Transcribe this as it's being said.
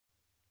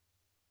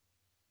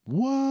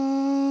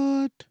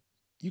What?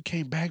 You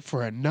came back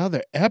for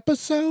another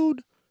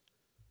episode?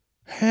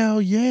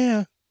 Hell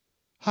yeah.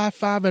 High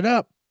five it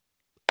up.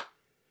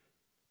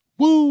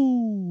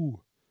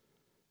 Woo!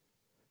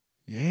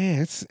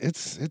 Yeah, it's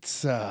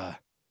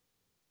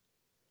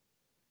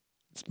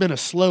been a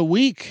slow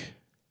week.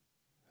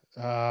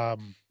 I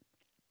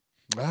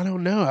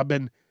don't know.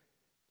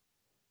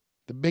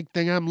 The big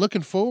thing I'm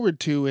looking forward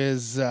to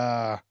is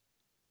I'm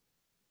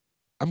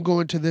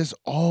going to this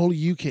all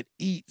you can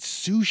eat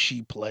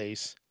sushi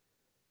place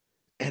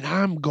and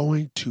I'm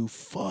going to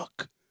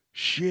fuck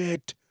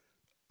shit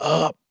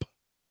up.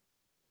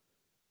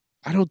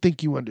 I don't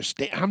think you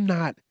understand. I'm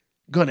not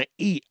going to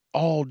eat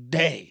all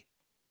day.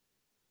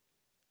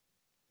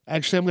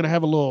 Actually, I'm going to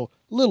have a little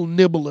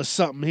nibble of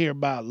something here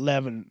about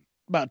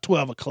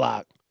 12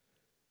 o'clock.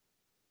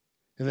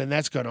 And then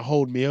that's going to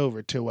hold me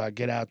over till I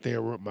get out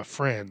there with my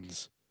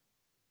friends.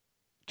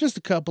 Just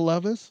a couple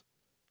of us.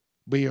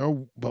 We're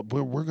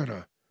going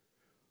to,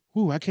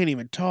 I can't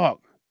even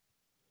talk.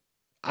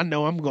 I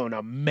know I'm going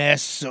to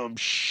mess some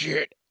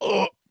shit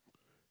up.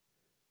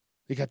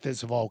 They got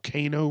this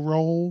volcano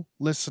roll.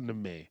 Listen to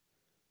me.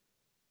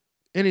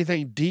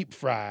 Anything deep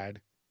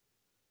fried,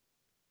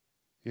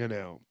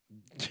 anything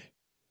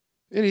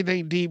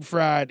deep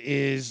fried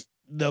is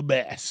the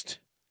best.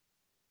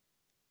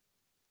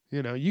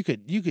 You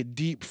could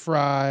deep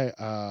fry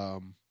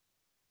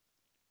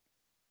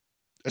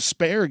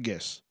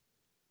asparagus.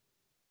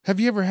 Have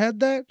you ever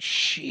had that?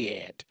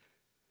 Shit.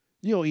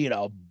 You'll eat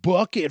a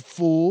bucket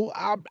full.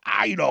 I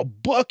eat a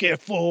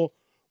bucket full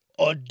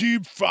of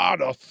deep fried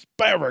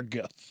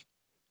asparagus.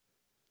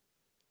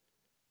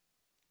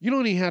 You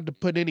don't even have to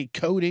put any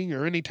coating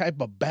or any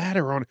type of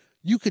batter on it.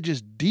 You could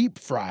just deep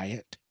fry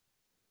it.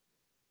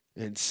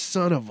 And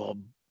son of a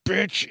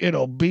bitch,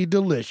 it'll be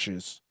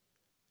delicious.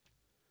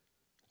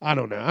 I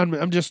don't know.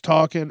 I'm just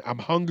talking. I'm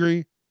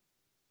hungry.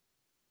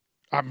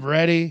 I'm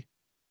ready.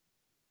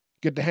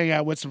 Get to hang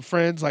out with some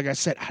friends. Like I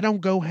said, I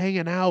don't go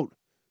hanging out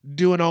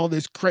doing all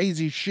this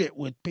crazy shit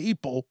with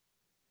people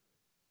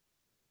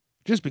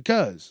just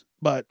because.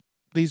 But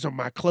these are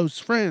my close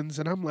friends,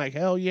 and I'm like,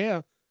 hell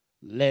yeah,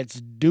 let's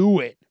do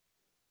it.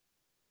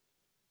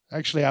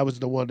 Actually, I was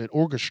the one that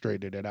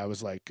orchestrated it. I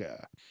was like,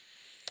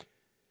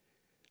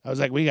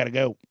 we got to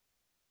go.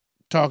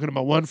 Talking to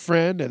my one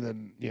friend, and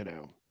then,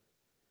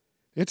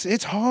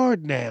 it's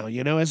hard now,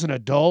 as an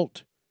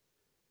adult,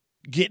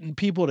 getting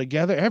people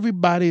together.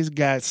 Everybody's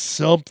got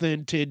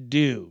something to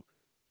do.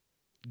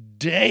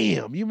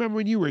 Damn, you remember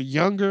when you were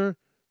younger?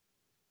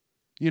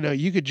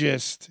 You could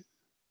just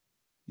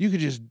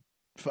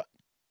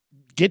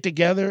get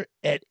together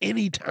at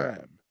any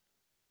time.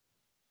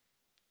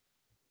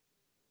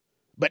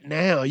 But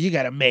now you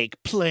got to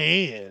make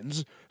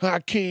plans. I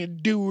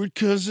can't do it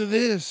because of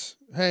this.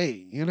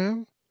 Hey,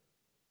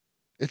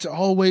 it's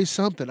always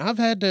something. I've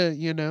had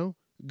to,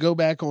 go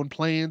back on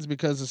plans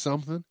because of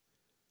something.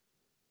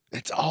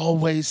 It's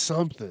always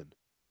something.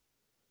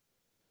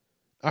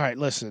 All right,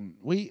 listen,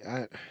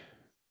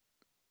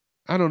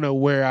 I don't know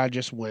where I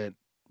just went,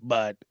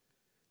 but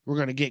we're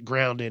going to get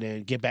grounded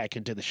and get back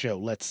into the show.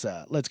 Let's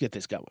get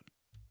this going.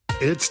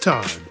 It's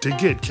time to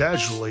get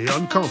casually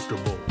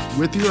uncomfortable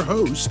with your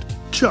host,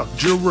 Chuck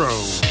Jerome.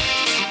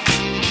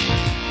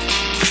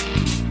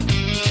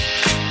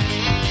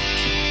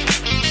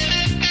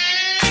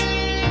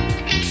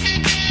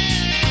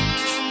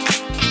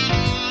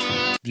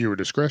 Viewer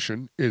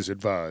discretion is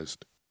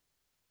advised.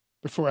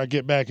 Before I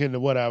get back into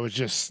what I was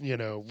just,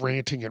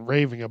 ranting and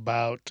raving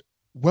about,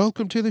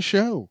 welcome to the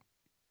show.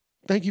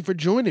 Thank you for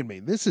joining me.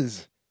 This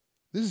is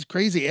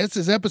crazy. This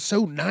is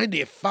episode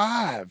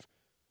 95.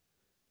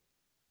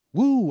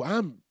 Woo,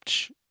 I'm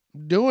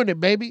doing it,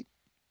 baby.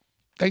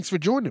 Thanks for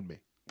joining me.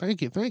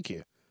 Thank you.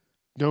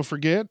 Don't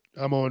forget,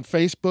 I'm on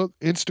Facebook,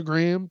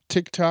 Instagram,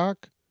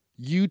 TikTok,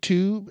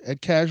 YouTube at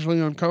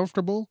Casually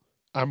Uncomfortable.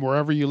 I'm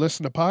wherever you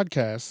listen to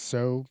podcasts,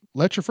 so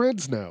let your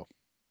friends know.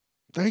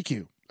 Thank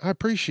you. I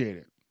appreciate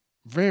it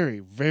very,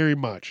 very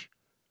much.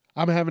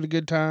 I'm having a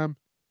good time,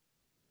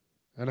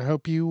 and I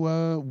hope you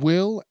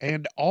will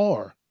and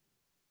are.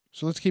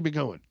 So let's keep it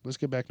going. Let's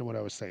get back to what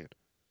I was saying.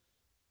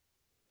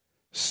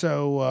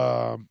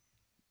 So,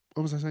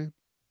 what was I saying?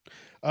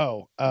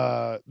 Oh,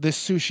 this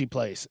sushi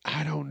place.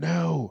 I don't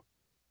know.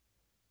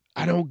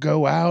 I don't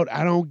go out.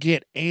 I don't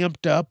get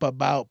amped up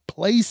about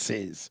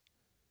places.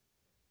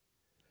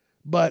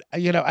 But,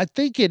 I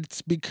think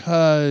it's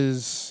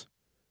because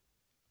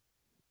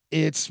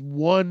it's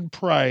one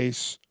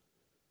price,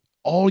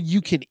 all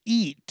you can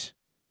eat.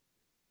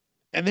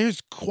 And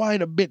there's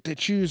quite a bit to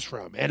choose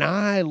from. And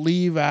I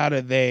leave out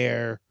of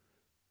there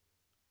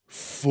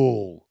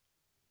full.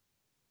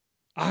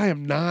 I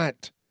am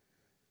not.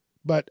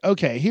 But,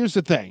 okay, here's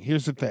the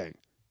thing.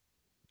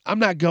 I'm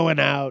not going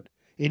out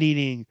and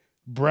eating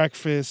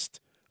breakfast,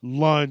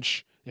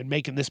 lunch, and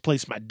making this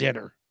place my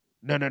dinner.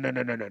 No.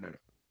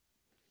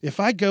 If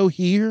I go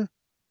here,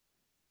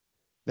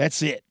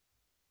 that's it.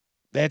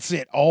 That's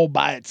it, all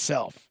by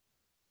itself.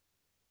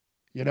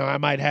 I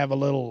might have a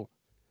little,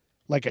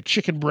 like a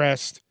chicken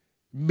breast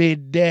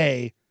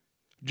midday,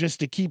 just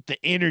to keep the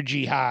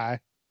energy high.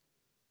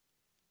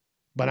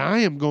 But I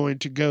am going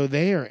to go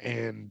there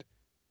and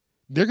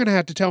they're going to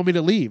have to tell me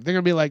to leave. They're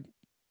going to be like,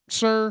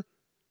 sir,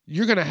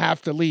 you're going to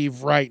have to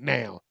leave right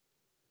now.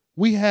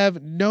 We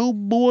have no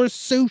more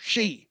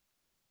sushi.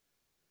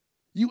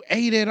 You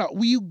ate it all.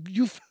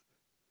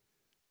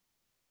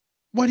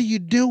 What are you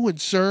doing,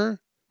 sir?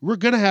 We're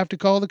going to have to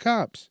call the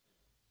cops.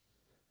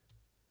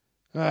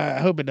 I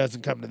hope it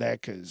doesn't come to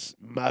that because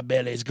my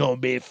belly's going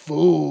to be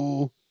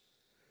full.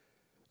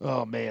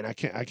 Oh, man, I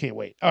can't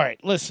wait. All right,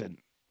 listen,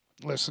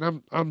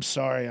 I'm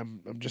sorry.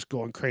 I'm just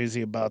going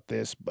crazy about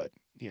this, but,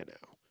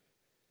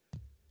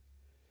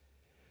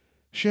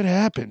 shit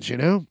happens,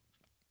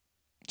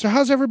 So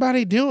how's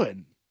everybody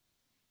doing?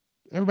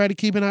 Everybody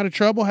keeping out of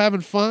trouble,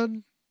 having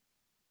fun?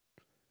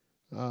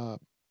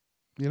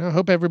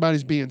 Hope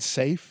everybody's being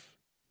safe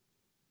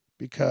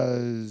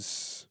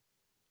because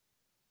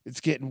it's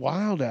getting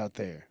wild out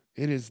there.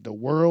 The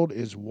world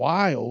is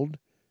wild,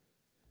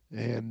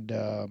 and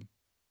the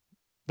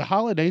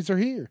holidays are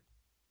here.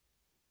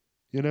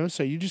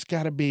 So you just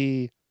got to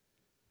be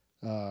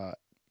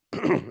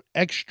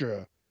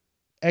extra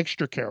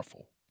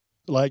careful.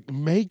 Like,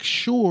 make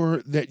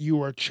sure that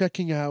you are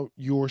checking out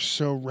your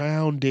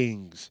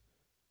surroundings.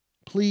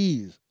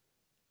 Please.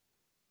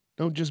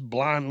 Don't just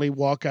blindly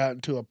walk out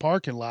into a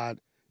parking lot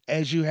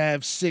as you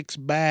have 6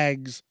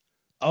 bags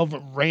of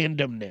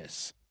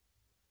randomness.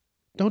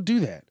 Don't do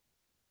that.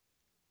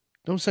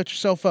 Don't set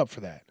yourself up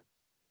for that.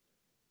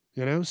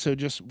 So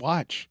just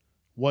watch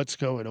what's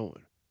going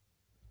on.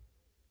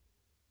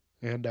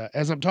 And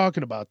as I'm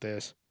talking about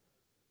this,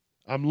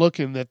 I'm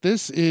looking that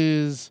this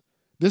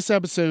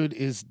episode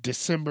is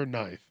December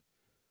 9th.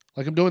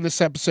 Like, I'm doing this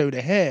episode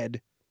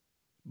ahead,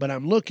 but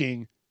I'm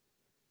looking,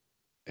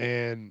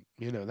 and,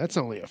 that's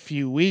only a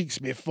few weeks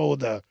before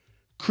the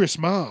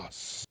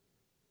Christmas.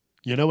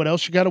 You know what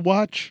else you got to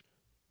watch?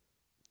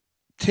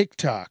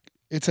 TikTok.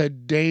 It's a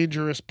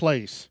dangerous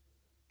place.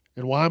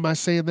 And why am I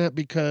saying that?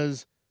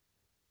 Because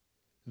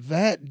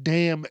that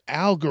damn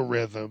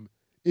algorithm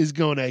is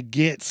going to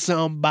get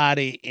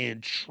somebody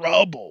in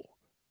trouble.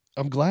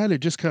 I'm glad it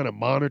just kind of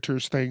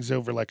monitors things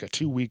over like a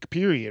 2-week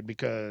period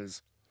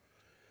because,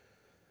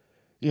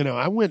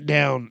 I went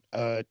down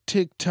a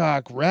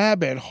TikTok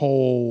rabbit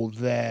hole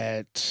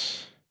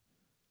that,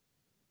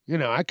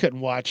 I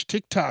couldn't watch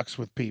TikToks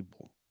with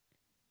people.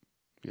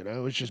 It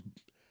was just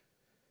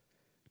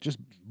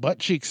butt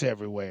cheeks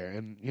everywhere.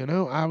 And,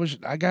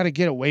 I got to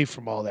get away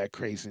from all that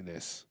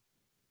craziness.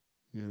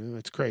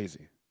 It's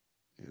crazy.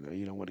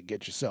 You don't want to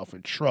get yourself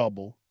in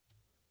trouble.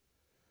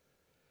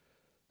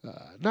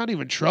 Not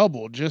even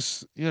trouble,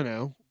 just,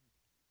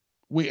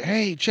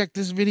 hey, check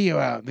this video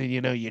out. And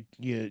then,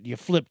 you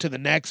flip to the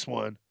next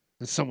one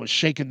and someone's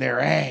shaking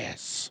their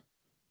ass.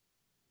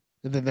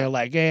 And then they're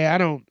like, hey,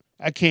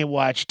 I can't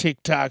watch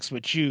TikToks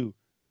with you.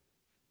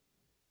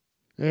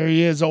 There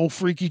he is, old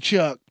freaky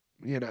Chuck.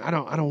 I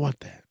don't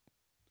want that.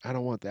 I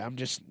don't want that. I'm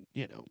just,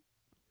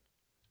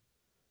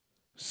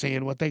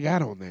 seeing what they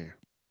got on there.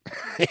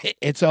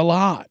 It's a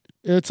lot.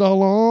 It's a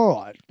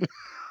lot.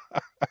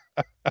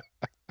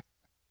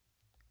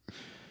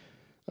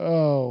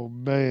 Oh,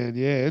 man.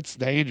 Yeah, it's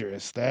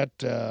dangerous. That,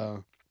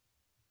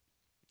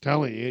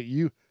 telling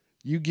you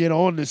get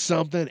on to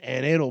something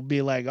and it'll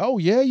be like, oh,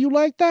 yeah, you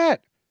like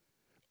that?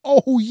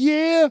 Oh,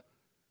 yeah?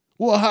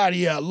 Well, how do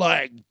you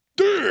like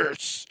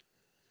this?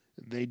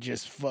 They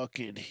just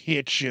fucking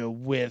hit you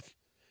with,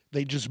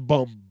 they just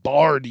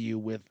bombard you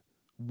with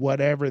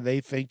whatever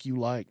they think you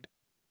liked.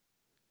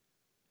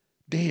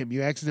 Damn,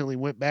 you accidentally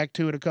went back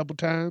to it a couple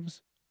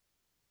times?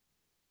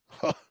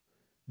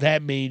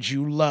 That means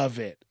you love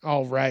it.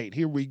 All right,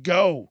 here we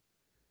go.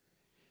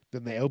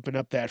 Then they open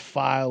up that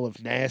file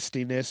of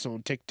nastiness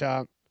on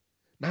TikTok.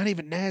 Not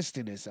even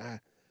nastiness. I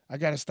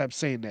got to stop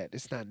saying that.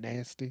 It's not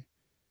nasty.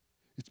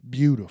 It's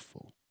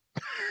beautiful.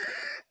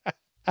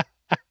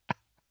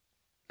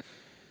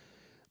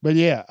 But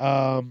yeah,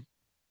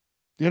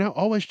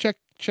 always check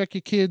your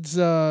kids'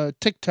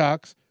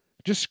 TikToks.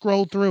 Just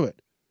scroll through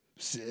it.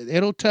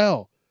 It'll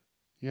tell,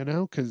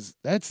 because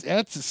that's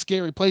a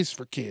scary place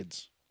for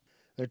kids.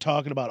 They're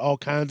talking about all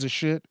kinds of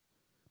shit.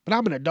 But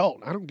I'm an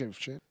adult. I don't give a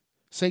shit.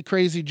 Say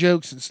crazy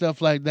jokes and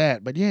stuff like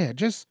that. But yeah,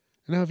 just,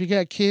 if you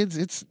got kids,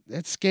 it's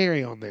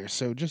scary on there.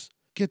 So just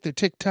get their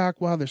TikTok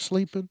while they're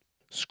sleeping.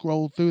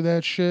 Scroll through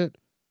that shit.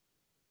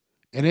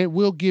 And it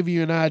will give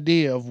you an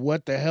idea of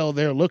what the hell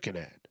they're looking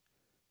at.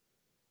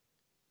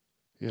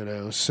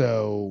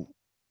 So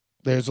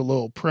there's a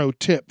little pro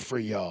tip for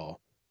y'all.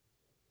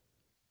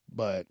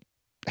 But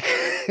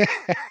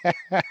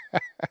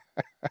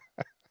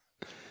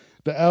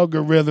the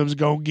algorithm's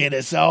going to get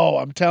us all,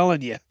 I'm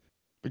telling you.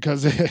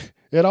 Because it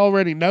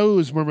already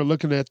knows when we're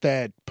looking at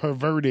that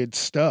perverted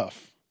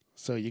stuff.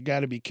 So you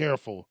got to be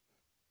careful.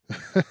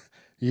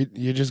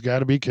 you just got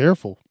to be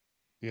careful.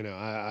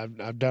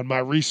 I've done my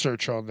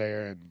research on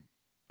there, and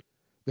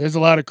there's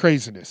a lot of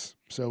craziness.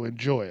 So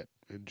enjoy it.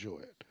 Enjoy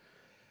it.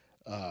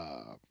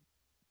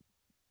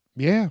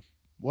 Yeah,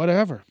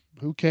 whatever.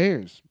 Who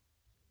cares?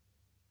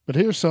 But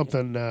here's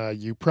something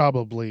you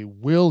probably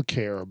will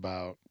care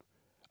about.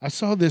 I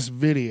saw this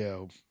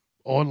video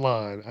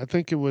online. I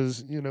think it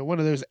was, one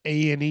of those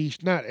A&E,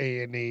 not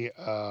A&E,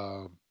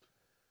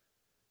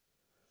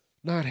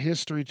 not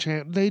History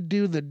Channel. They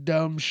do the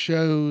dumb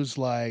shows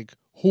like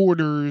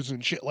Hoarders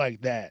and shit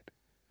like that.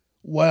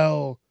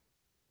 Well,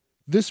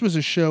 this was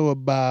a show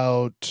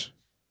about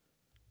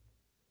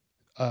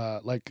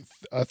like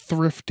a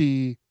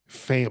thrifty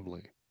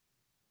family.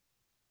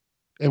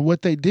 And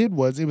what they did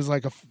was it was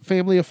like a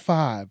family of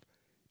 5,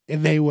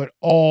 and they would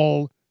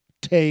all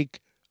take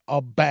a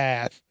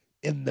bath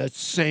in the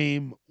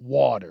same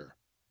water.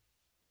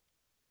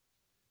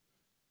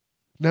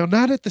 Now,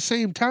 not at the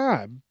same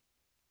time,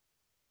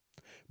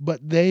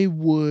 but they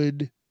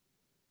would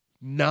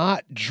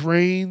not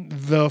drain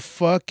the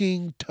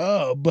fucking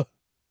tub,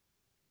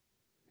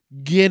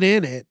 get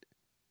in it,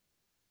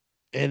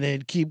 and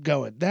then keep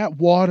going. That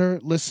water,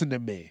 listen to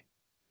me.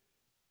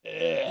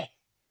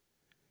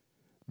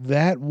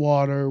 That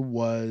water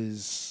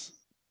was,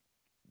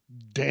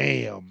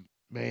 damn,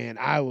 man,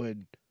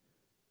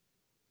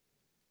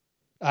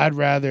 I'd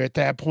rather at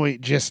that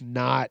point just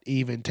not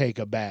even take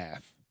a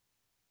bath.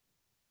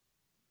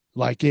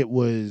 Like it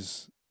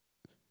was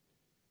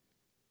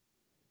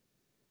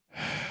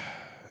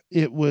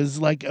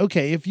like,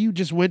 okay, if you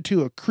just went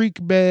to a creek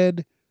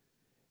bed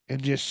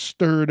and just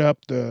stirred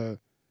up the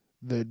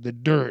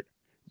dirt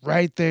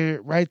right there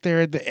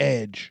at the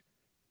edge,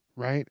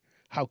 right?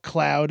 How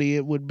cloudy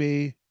it would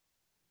be.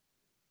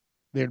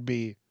 There'd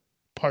be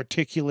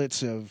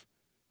particulates of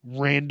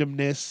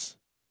randomness.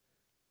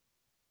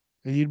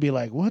 And you'd be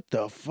like, what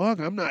the fuck?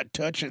 I'm not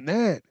touching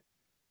that.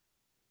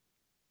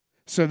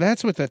 So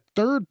that's what the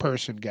third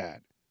person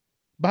got.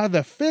 By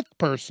the fifth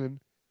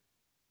person,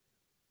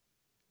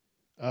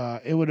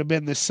 it would have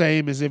been the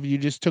same as if you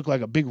just took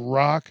like a big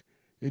rock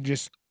and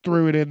just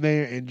threw it in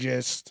there and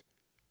just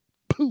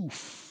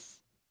poof.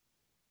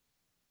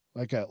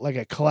 Like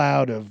a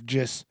cloud of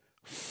just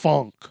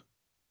funk.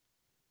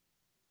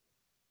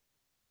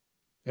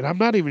 And I'm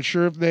not even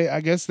sure if I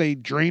guess they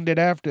drained it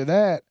after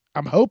that.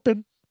 I'm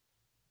hoping.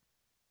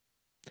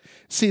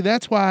 See,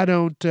 that's why I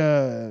don't,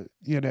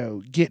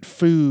 get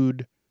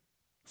food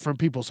from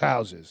people's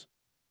houses.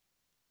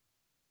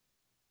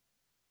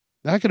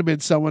 That could have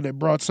been someone that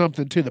brought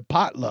something to the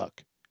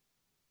potluck.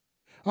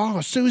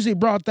 Oh, Susie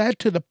brought that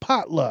to the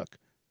potluck.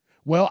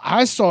 Well,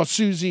 I saw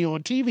Susie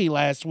on TV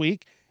last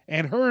week,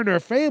 and her and her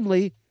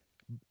family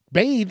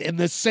bathe in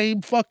the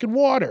same fucking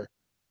water.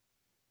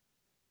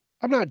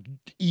 I'm not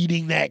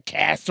eating that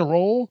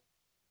casserole.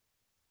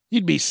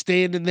 You'd be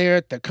standing there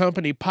at the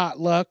company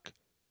potluck.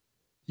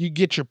 You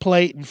get your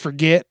plate and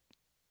forget.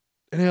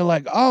 And they're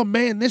like, oh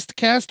man, this is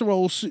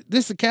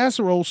the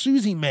casserole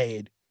Susie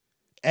made.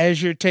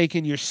 As you're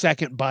taking your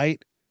second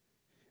bite.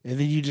 And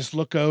then you just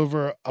look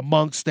over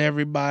amongst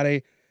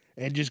everybody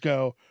and just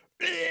go,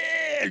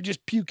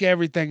 just puke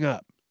everything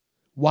up.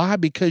 Why?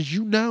 Because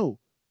you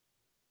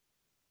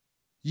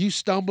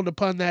stumbled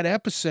upon that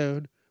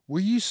episode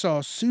where you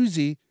saw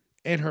Susie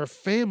and her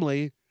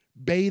family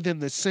bathe in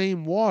the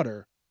same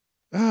water.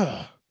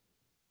 Ugh.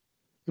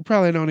 They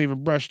probably don't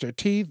even brush their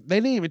teeth. They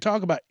didn't even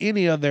talk about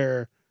any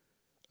other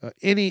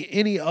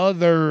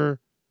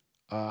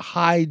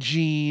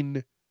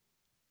hygiene,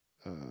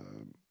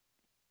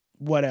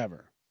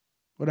 whatever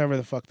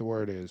the fuck the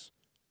word is.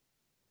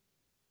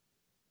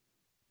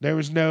 There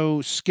was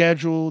no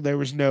schedule. There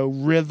was no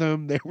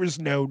rhythm. There was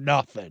no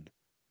nothing.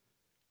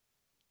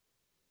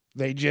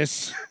 They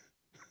just,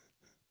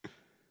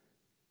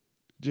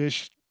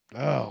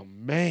 oh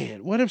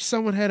man. What if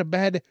someone had a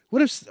bad,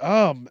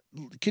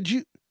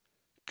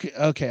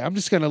 okay, I'm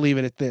just going to leave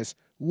it at this.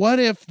 What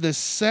if the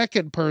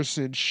second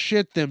person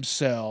shit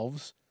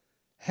themselves,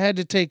 had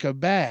to take a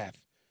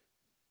bath?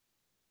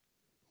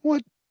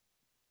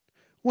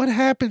 What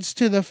happens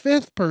to the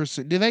fifth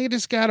person? Do they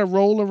just got to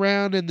roll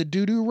around in the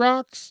doo-doo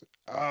rocks?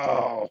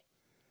 Oh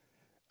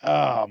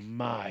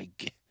my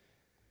God.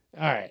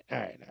 All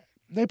right.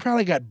 They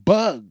probably got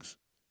bugs.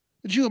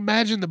 Did you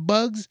imagine the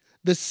bugs?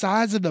 The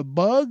size of the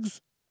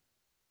bugs?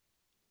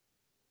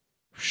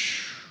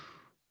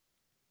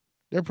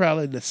 They're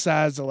probably the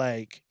size of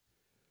like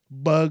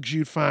bugs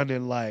you'd find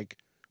in like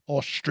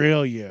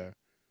Australia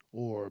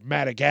or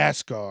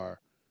Madagascar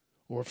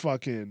or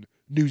fucking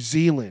New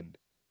Zealand.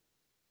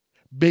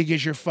 Big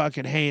as your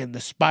fucking hand. The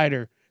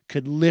spider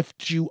could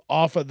lift you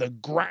off of the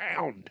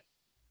ground.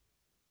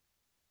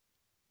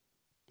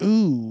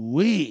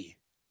 Ooh-wee.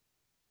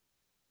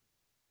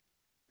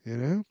 You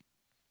know?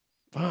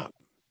 Fuck.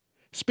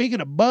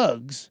 Speaking of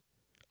bugs,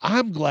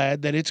 I'm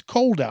glad that it's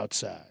cold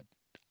outside.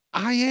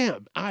 I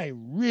am. I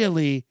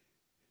really,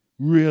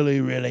 really,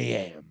 really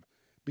am.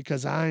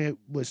 Because I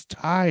was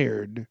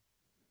tired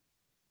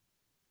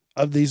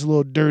of these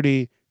little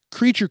dirty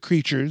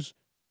creatures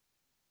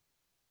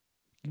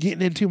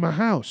getting into my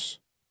house.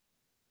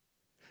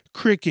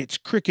 Crickets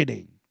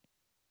cricketing.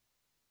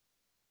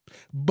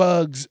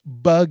 Bugs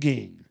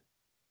bugging.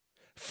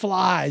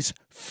 Flies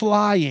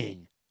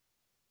flying.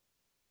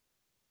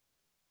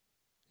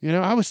 You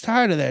know, I was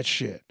tired of that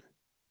shit.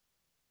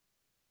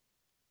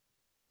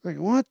 Like,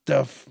 what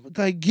the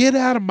like, get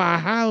out of my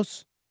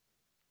house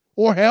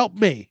or help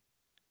me.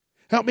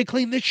 Help me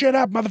clean this shit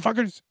up,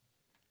 motherfuckers.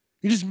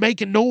 You're just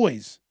making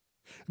noise.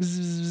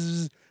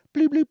 Bzz,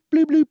 bleep, bleep,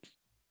 bleep, bleep.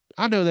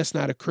 I know that's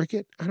not a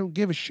cricket. I don't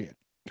give a shit.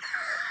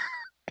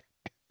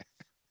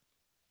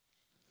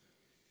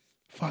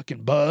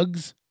 Fucking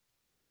bugs.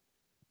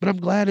 But I'm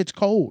glad it's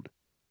cold.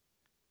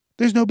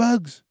 There's no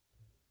bugs.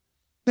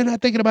 They're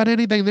not thinking about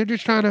anything. They're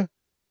just trying to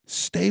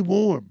stay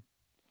warm.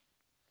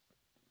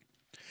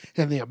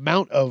 And the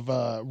amount of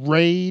not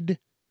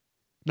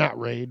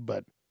Raid,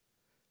 but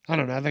I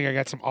don't know. I think I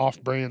got some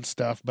off-brand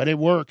stuff, but it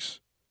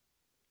works.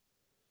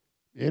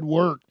 It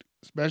worked,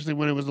 especially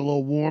when it was a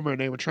little warmer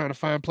and they were trying to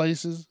find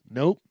places.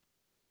 Nope.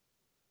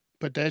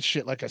 Put that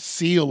shit like a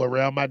seal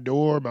around my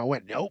door. I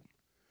went, nope.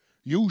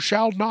 You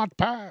shall not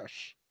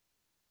pass.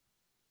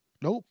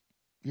 Nope.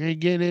 You ain't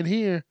getting in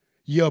here,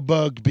 you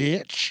bug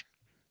bitch.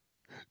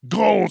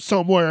 Go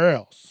somewhere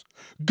else.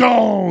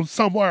 Go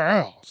somewhere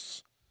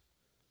else.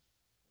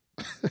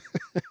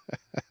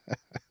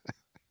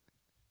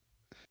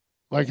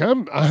 Like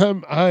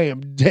I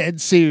am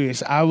dead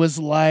serious. I was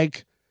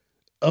like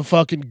a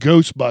fucking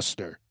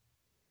Ghostbuster.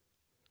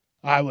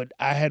 I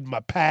had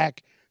my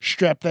pack,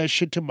 strap that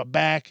shit to my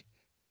back.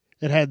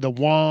 It had the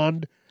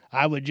wand.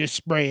 I would just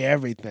spray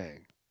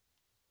everything.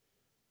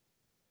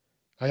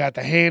 I got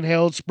the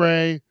handheld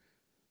spray,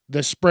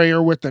 the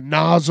sprayer with the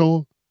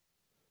nozzle.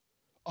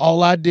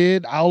 All I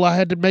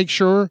had to make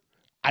sure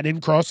I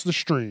didn't cross the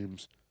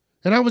streams.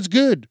 And I was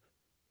good.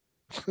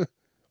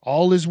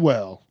 All is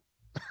well.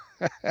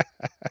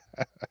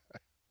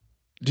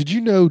 Did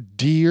you know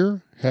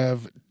deer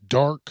have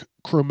dark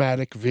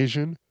chromatic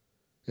vision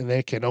and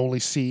they can only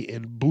see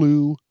in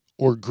blue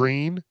or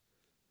green?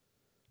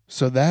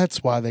 So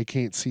that's why they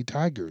can't see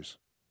tigers,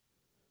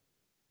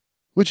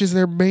 which is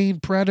their main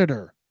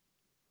predator.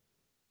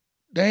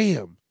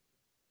 Damn.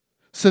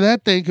 So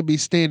that thing could be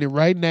standing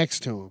right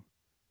next to him.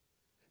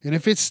 And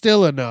if it's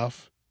still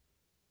enough,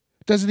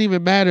 it doesn't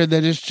even matter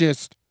that it's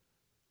just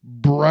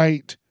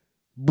bright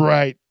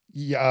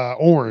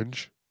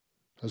orange.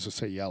 I was going to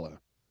say yellow.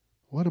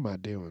 What am I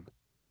doing?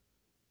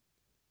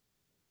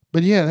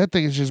 But yeah, that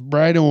thing is just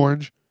bright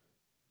orange.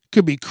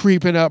 Could be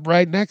creeping up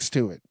right next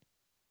to it.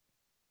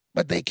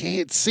 But they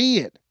can't see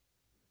it.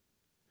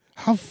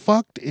 How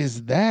fucked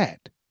is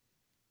that?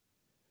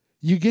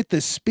 You get the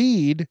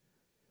speed,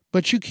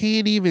 but you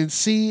can't even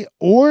see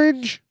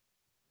orange?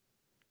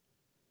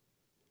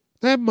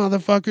 That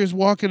motherfucker's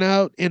walking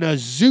out in a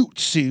zoot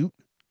suit,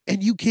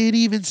 and you can't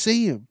even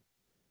see him.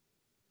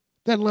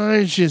 That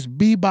lion's just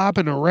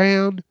bebopping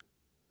around.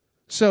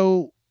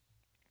 So,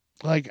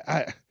 like,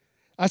 I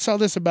saw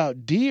this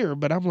about deer,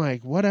 but I'm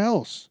like, what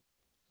else?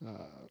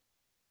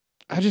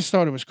 I just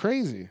thought it was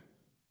crazy.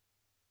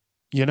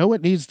 You know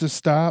what needs to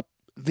stop?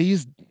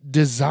 These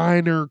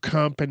designer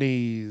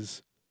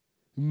companies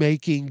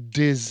making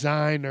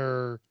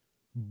designer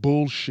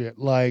bullshit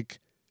like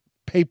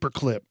paper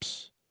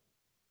clips,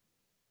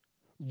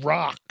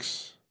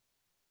 rocks,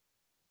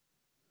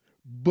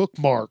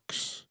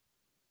 bookmarks,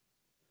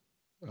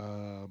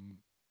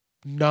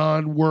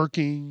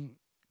 non-working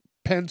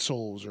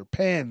pencils or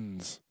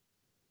pens,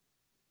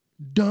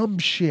 dumb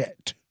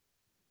shit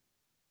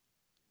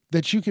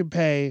that you can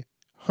pay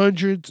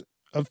hundreds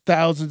of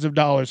thousands of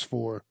dollars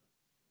for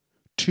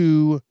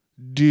to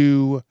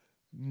do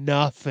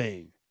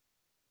nothing.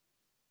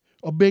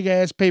 A big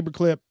ass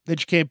paperclip that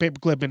you can't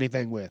paperclip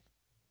anything with.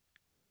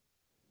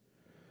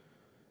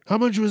 How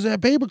much was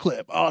that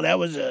paperclip? Oh, that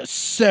was a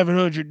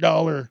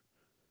 $700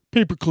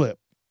 paperclip.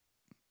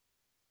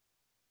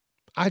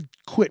 I'd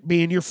quit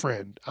being your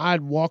friend.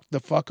 I'd walk the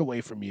fuck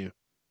away from you.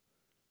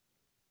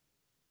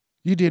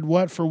 You did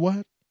what for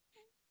what?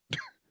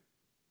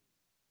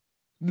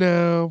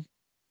 No,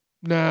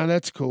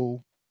 that's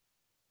cool.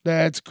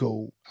 That's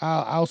cool.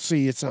 I'll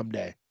see you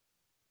someday.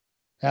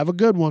 Have a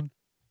good one.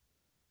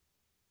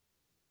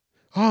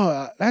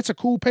 Oh, that's a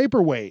cool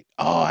paperweight.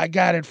 Oh, I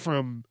got it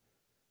from,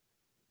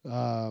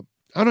 I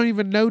don't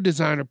even know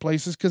designer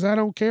places because I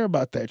don't care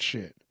about that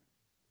shit.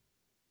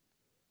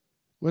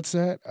 What's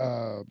that?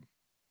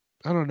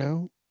 I don't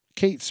know.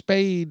 Kate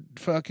Spade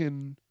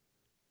fucking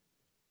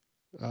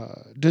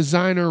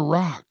designer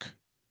rock.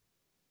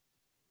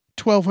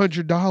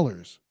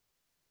 $1,200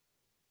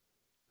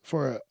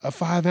 for a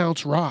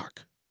 5-ounce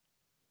rock.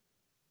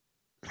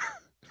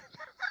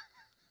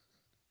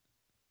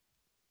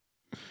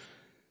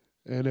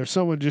 And if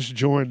someone just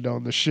joined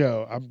on the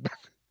show, I'm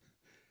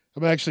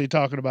actually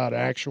talking about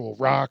actual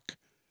rock,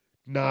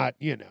 not,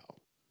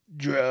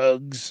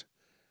 drugs.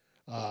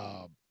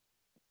 We're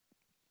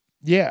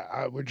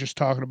just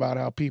talking about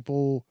how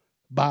people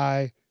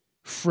buy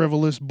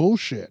frivolous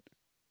bullshit.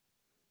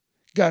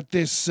 Got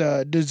this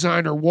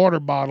designer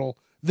water bottle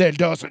that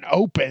doesn't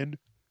open.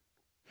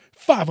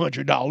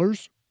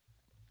 $500.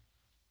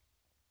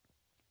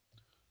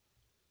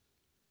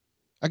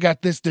 I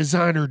got this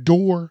designer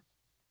door.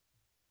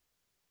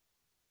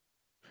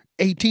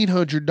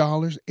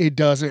 $1,800. It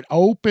doesn't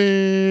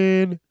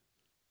open.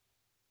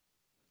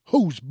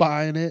 Who's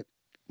buying it?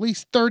 At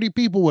least 30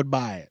 people would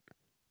buy it.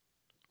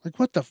 Like,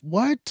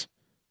 what?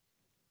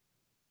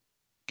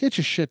 Get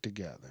your shit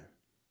together.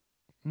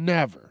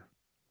 Never.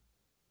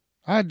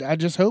 I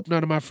just hope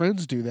none of my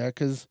friends do that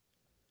because,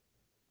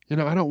 I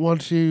don't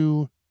want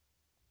to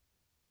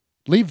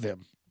leave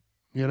them.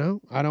 I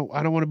don't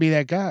want to be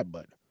that guy,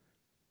 but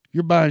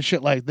you're buying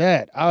shit like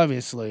that.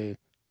 Obviously,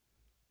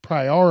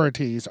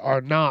 priorities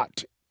are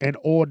not in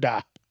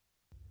order.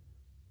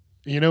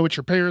 You know what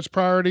your parents'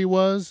 priority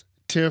was?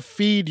 To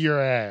feed your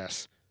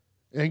ass.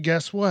 And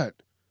guess what?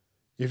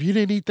 If you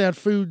didn't eat that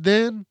food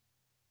then,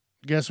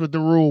 guess what the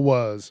rule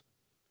was?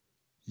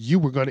 You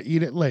were going to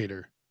eat it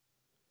later.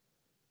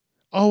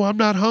 Oh, I'm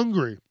not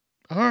hungry.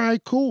 All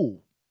right,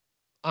 cool.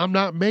 I'm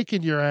not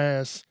making your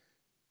ass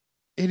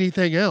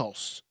anything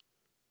else.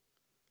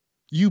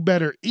 You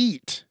better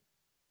eat.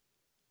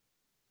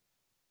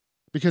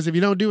 Because if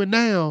you don't do it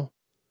now,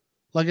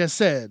 like I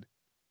said,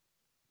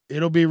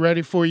 it'll be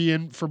ready for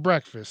you for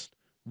breakfast.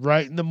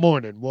 Right in the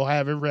morning, we'll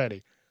have it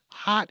ready.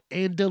 Hot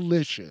and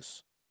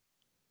delicious.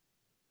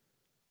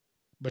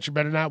 But you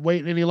better not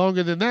wait any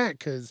longer than that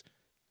because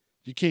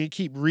you can't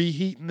keep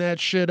reheating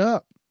that shit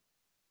up.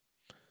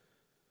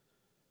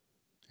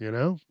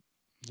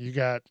 You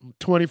got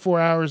 24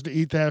 hours to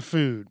eat that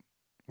food.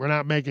 We're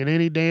not making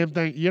any damn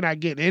thing. You're not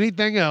getting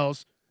anything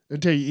else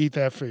until you eat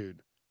that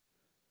food.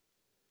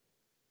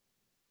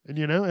 And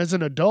as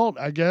an adult,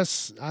 I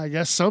guess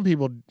some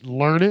people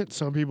learn it,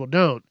 some people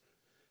don't.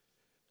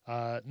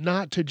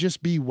 Not to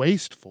just be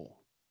wasteful.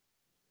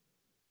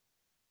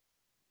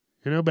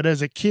 But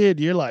as a kid,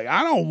 you're like,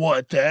 I don't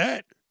want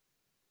that.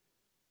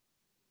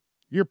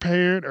 Your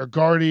parent or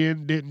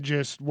guardian didn't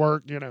just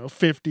work,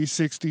 50,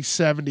 60,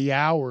 70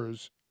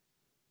 hours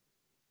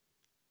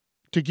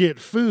to get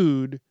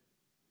food.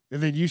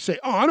 And then you say,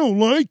 oh, I don't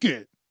like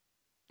it.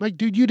 Like,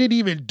 dude, you didn't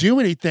even do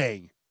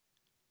anything.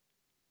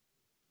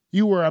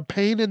 You were a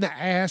pain in the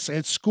ass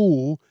at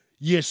school.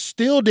 You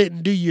still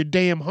didn't do your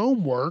damn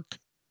homework.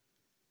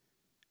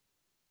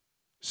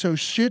 So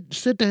sit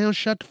down,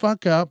 shut the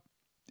fuck up,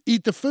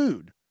 eat the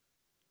food.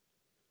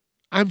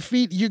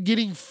 You're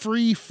getting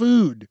free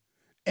food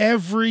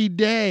every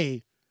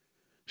day.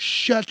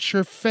 Shut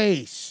your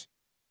face.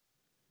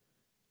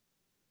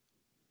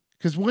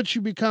 Because once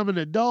you become an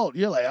adult,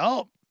 you're like,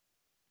 oh,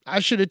 I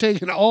should have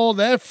taken all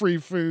that free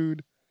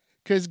food.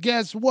 Because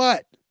guess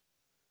what?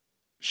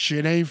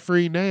 Shit ain't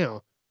free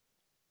now.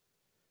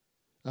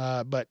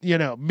 But,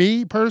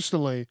 me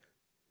personally,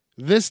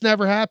 this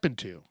never happened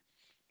to.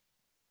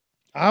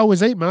 I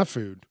always ate my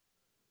food.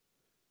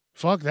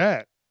 Fuck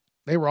that.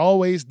 They were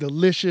always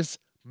delicious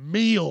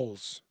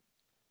meals.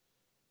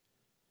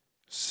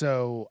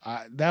 So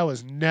that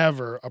was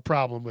never a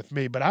problem with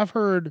me. But I've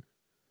heard,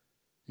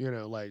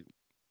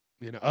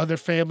 other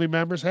family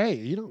members,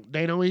 hey,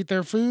 they don't eat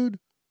their food.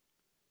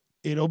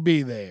 It'll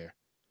be there.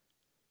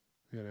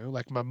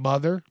 Like my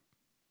mother,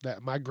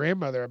 my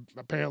grandmother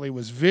apparently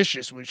was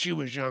vicious when she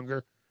was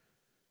younger.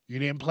 You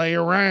didn't play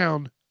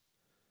around.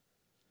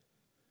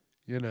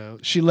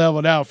 She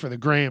leveled out for the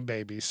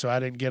grandbabies, so I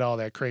didn't get all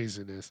that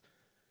craziness.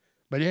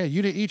 But yeah,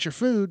 you didn't eat your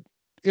food.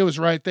 It was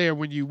right there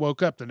when you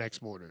woke up the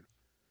next morning.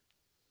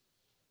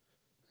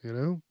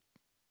 You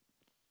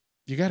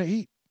got to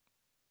eat.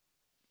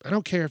 I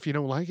don't care if you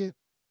don't like it.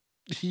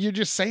 You're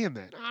just saying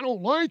that. I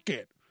don't like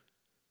it.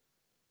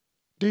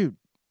 Dude,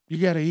 you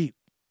got to eat.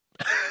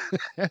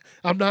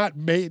 I'm not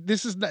made.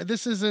 This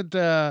isn't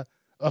a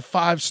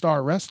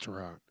 5-star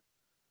restaurant.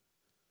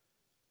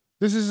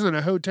 This isn't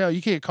a hotel.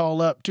 You can't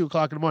call up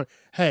 2:00 in the morning.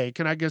 Hey,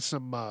 can I get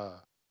some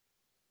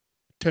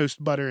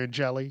toast, butter, and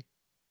jelly?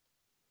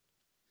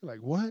 You're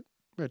like, what?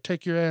 Better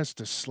take your ass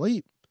to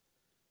sleep.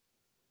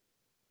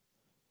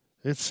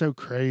 It's so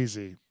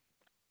crazy.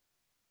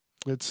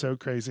 It's so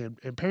crazy.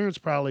 And parents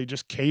probably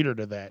just cater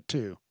to that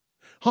too.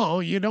 Oh,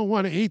 you don't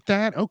want to eat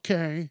that?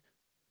 Okay.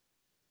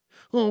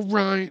 All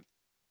right.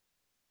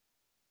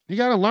 You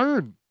got to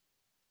learn.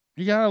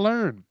 You got to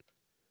learn.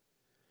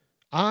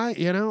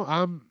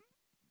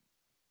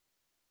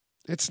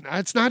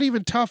 It's not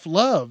even tough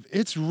love.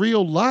 It's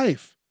real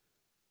life.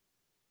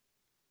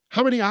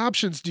 How many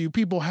options do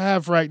people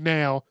have right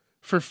now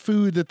for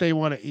food that they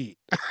want to eat?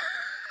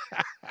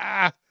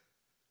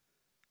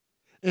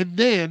 And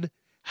then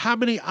how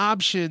many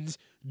options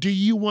do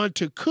you want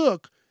to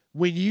cook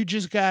when you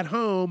just got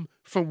home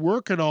from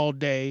working all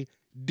day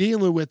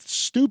dealing with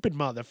stupid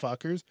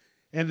motherfuckers,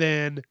 and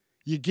then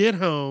you get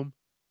home,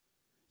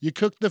 you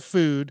cook the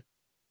food,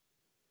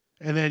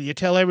 and then you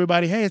tell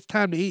everybody, hey, it's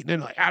time to eat. And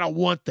they're like, I don't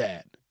want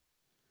that.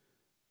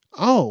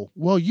 Oh,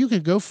 well, you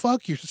can go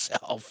fuck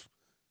yourself.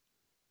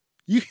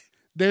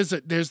 There's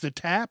the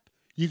tap.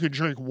 You can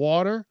drink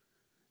water,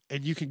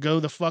 and you can go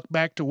the fuck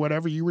back to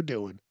whatever you were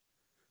doing.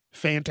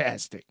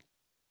 Fantastic.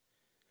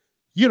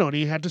 You don't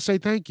even have to say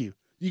thank you.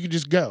 You can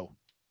just go.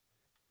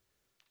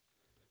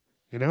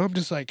 I'm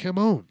just like, come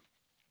on.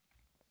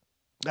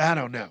 I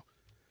don't know.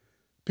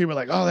 People are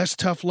like, oh, that's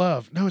tough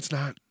love. No, it's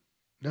not.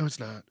 No, it's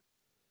not.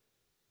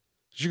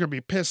 You're going to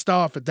be pissed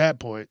off at that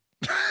point.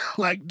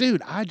 Like,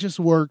 dude, I just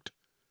worked.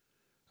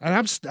 And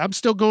I'm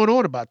still going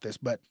on about this,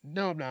 but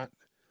no, I'm not.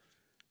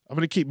 I'm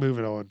going to keep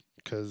moving on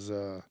because,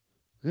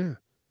 yeah.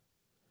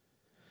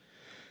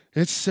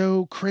 It's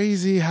so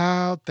crazy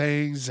how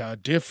things are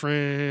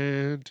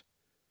different.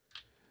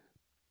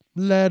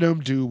 Let them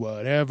do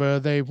whatever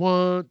they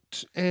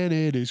want, and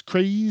it is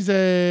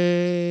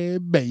crazy,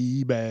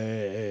 baby.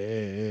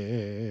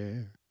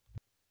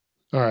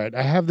 All right,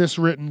 I have this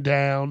written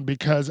down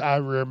because I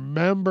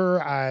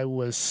remember I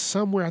was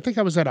somewhere, I think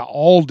I was at an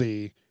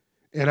Aldi,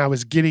 and I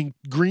was getting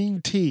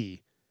green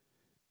tea,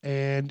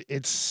 and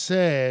it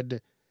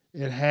said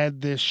it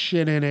had this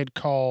shit in it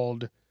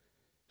called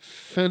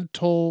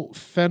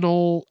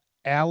phenylalanine.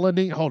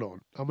 Hold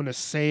on, I'm going to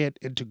say it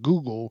into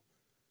Google,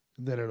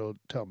 and then it'll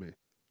tell me.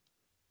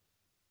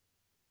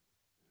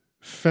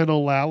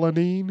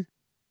 Phenylalanine.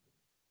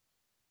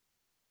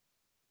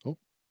 Oh.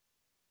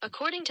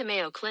 According to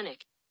Mayo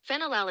Clinic,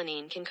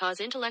 phenylalanine can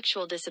cause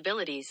intellectual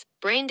disabilities,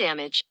 brain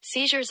damage,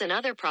 seizures, and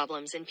other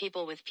problems in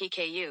people with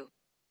PKU.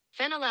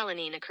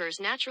 Phenylalanine occurs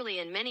naturally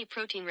in many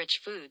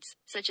protein-rich foods,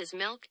 such as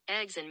milk,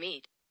 eggs, and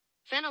meat.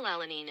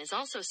 Phenylalanine is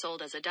also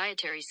sold as a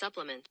dietary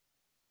supplement.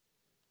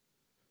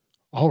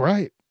 All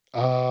right.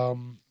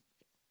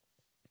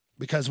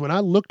 Because when I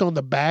looked on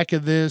the back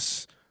of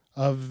this,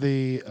 of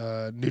the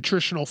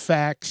nutritional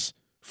facts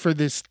for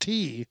this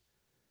tea,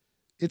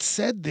 it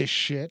said this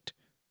shit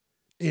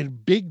in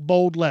big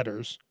bold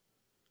letters,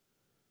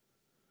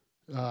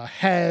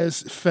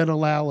 has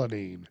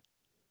phenylalanine.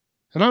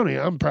 And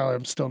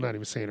I'm still not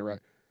even saying it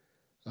right.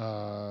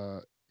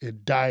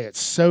 In diet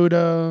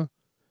soda.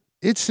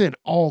 It's in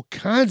all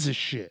kinds of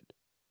shit.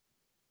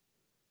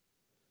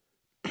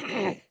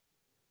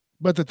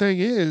 But the thing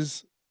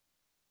is,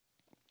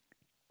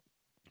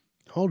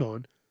 hold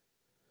on.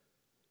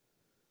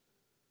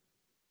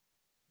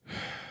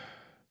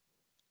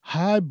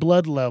 High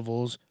blood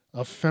levels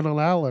of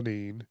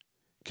phenylalanine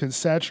can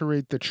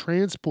saturate the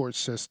transport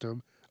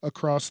system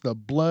across the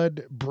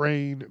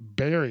blood-brain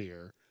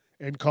barrier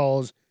and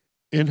cause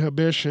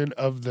inhibition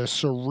of the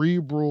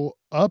cerebral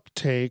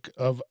uptake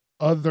of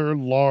other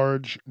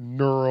large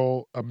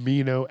neural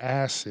amino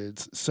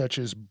acids, such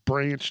as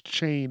branched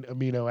chain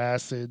amino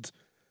acids.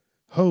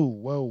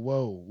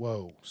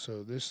 Whoa.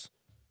 So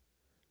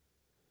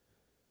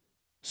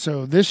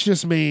this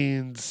just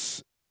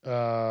means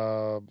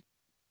I'm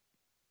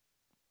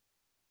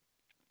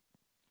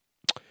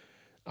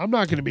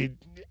not going to be,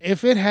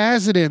 if it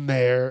has it in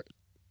there,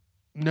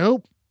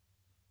 nope.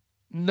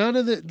 None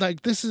of the,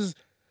 like, this is,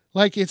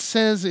 like, it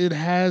says it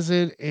has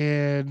it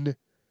and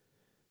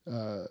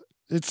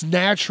it's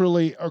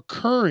naturally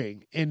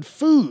occurring in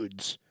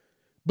foods.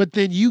 But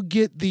then you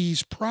get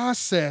these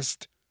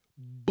processed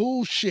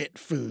bullshit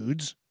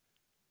foods,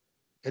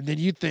 and then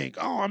you think,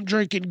 oh, I'm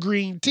drinking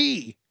green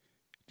tea.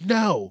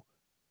 No.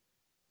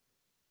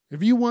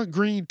 If you want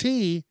green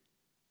tea,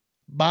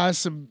 buy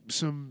some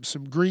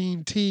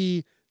green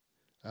tea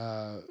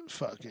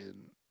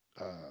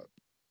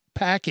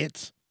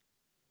packets,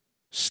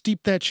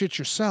 steep that shit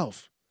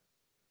yourself.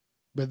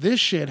 But this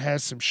shit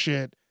has some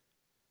shit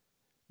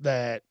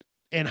that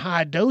in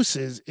high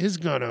doses is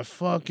gonna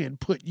fucking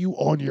put you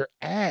on your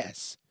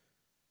ass.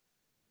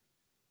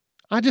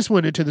 I just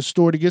went into the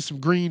store to get some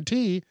green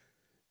tea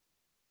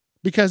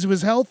because it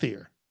was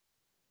healthier.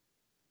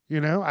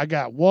 You know, I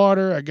got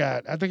water, I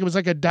think it was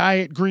like a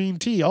diet green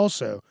tea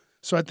also.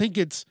 So I think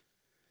it's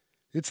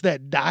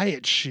that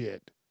diet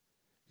shit.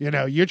 You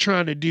know, you're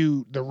trying to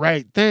do the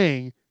right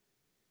thing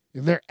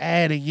and they're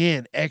adding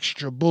in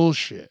extra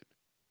bullshit.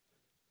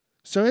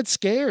 So it's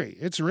scary.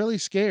 It's really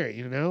scary,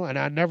 you know, and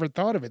I never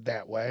thought of it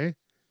that way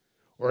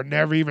or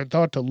never even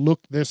thought to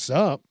look this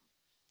up.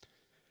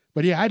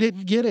 But yeah, I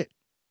didn't get it.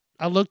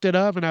 I looked it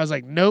up and I was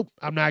like, nope,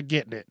 I'm not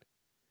getting it.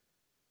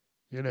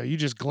 You know, you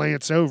just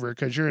glance over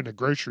because you're in a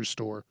grocery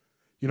store.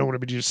 You don't want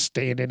to be just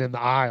standing in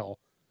the aisle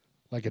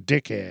like a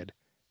dickhead.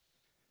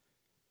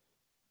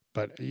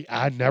 But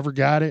I never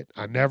got it.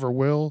 I never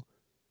will.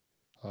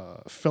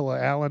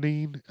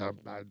 Phenylalanine.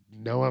 I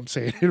know I'm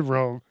saying it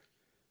wrong.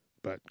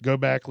 But go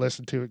back,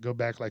 listen to it. Go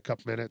back like a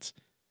couple minutes.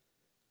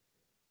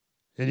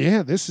 And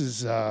yeah, this is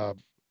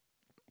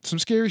some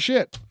scary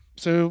shit.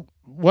 So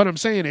what I'm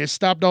saying is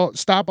stop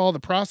all the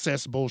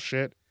processed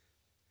bullshit.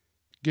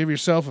 Give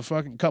yourself a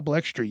fucking couple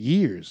extra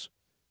years.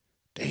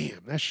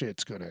 Damn, that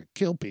shit's gonna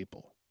kill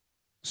people.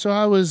 So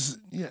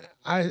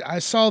I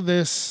saw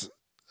this,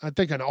 I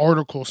think an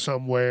article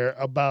somewhere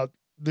about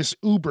this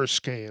Uber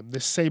scam,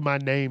 this Say My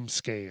Name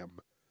scam.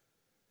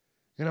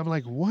 And I'm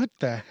like, what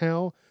the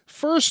hell?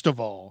 First of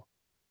all,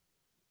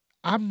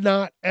 I'm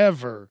not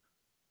ever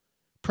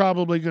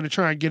probably going to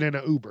try and get in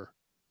an Uber.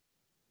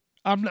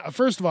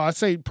 First of all, I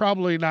say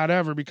probably not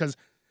ever because,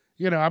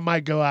 you know, I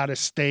might go out of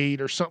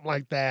state or something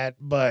like that,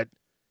 but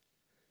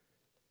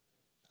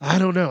I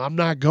don't know. I'm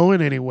not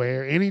going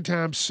anywhere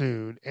anytime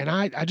soon. And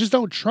I just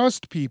don't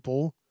trust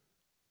people,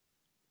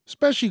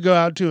 especially go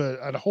out to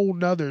a whole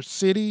nother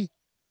city.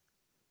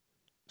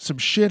 Some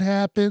shit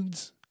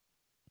happens.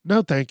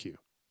 No, thank you.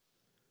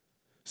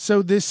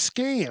 So this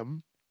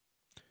scam,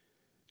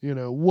 you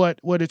know, what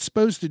it's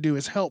supposed to do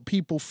is help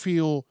people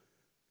feel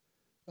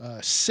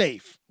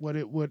safe.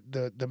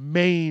 The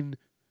main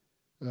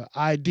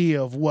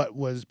idea of what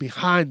was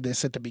behind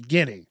this at the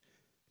beginning.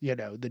 You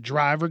know, the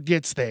driver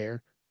gets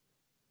there.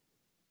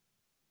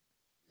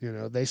 You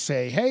know, they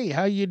say, "Hey,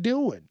 how you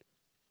doing?"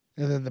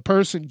 And then the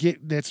person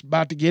that's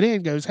about to get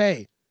in goes,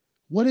 "Hey,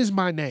 what is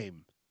my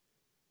name?"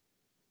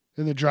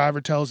 And the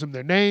driver tells them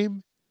their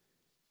name.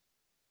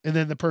 And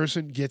then the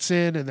person gets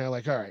in and they're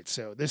like, "All right,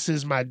 so this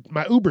is my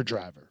Uber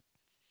driver."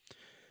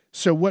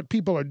 So what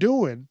people are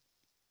doing,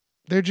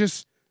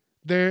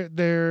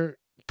 they're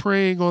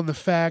preying on the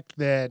fact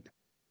that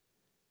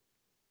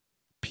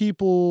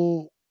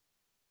people,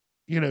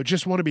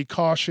 just want to be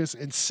cautious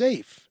and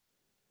safe.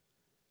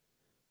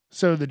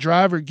 So the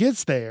driver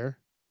gets there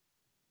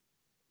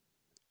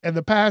and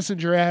the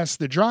passenger asks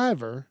the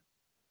driver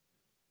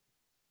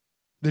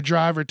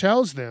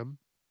tells them,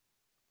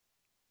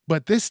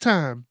 but this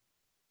time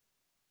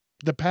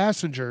the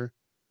passenger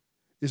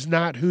is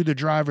not who the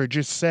driver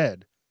just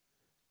said.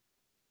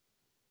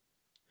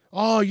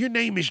 "Oh, your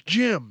name is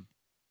Jim."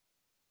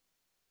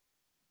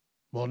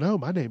 "Well, no,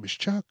 my name is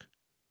Chuck.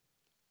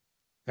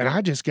 And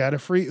I just got a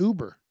free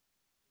Uber."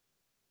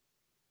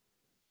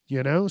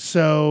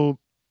 So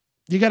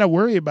you got to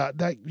worry about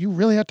that. You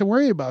really have to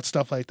worry about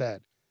stuff like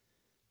that.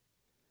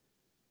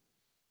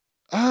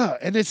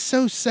 And it's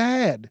so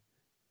sad.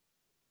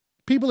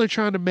 People are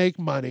trying to make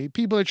money.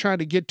 People are trying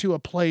to get to a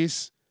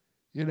place,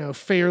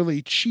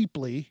 fairly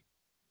cheaply,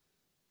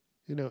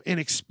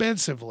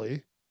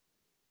 inexpensively.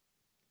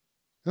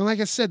 And like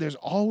I said,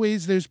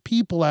 there's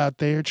people out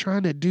there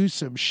trying to do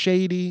some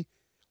shady,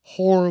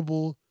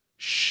 horrible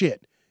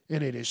shit.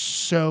 And it is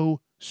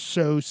so,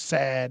 so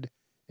sad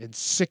and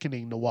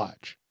sickening to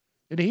watch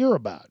and to hear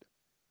about.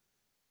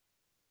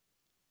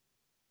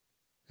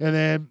 And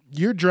then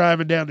you're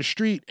driving down the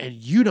street and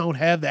you don't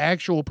have the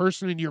actual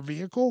person in your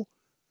vehicle?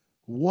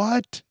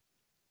 What?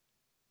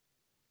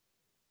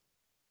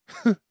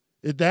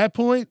 At that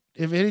point,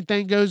 if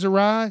anything goes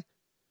awry,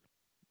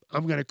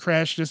 I'm going to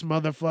crash this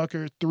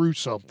motherfucker through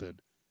something.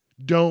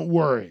 Don't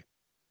worry.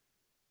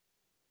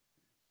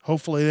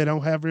 Hopefully they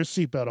don't have their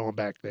seatbelt on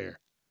back there.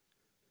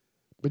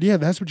 But yeah,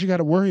 that's what you got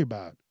to worry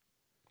about.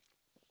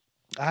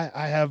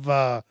 I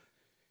have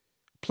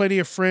plenty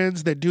of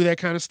friends that do that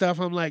kind of stuff.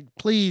 I'm like,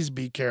 please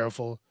be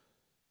careful.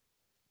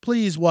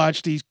 Please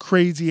watch these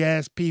crazy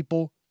ass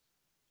people.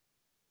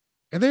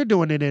 And they're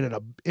doing it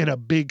in a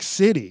big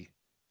city.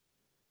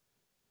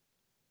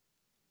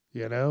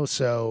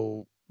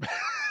 So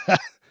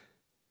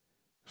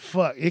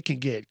fuck, it can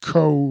get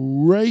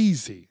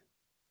crazy.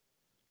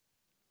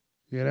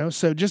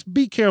 So just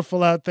be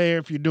careful out there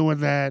if you're doing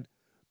that.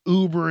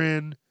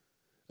 Ubering,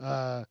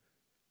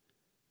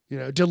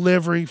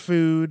 delivering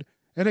food.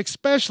 And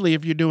especially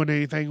if you're doing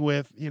anything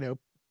with,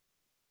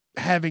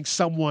 having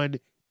someone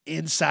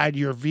inside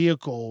your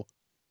vehicle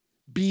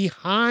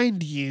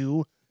behind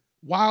you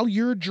while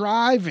you're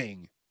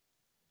driving.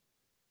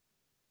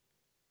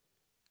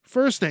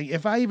 First thing,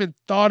 if I even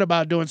thought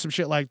about doing some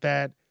shit like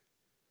that,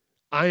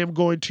 I am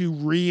going to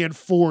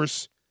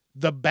reinforce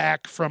the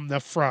back from the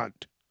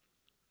front.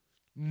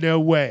 No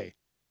way.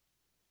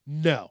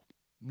 No.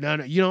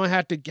 You don't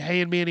have to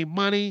hand me any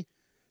money.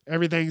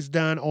 Everything's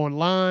done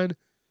online.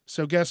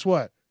 So guess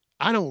what?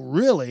 I don't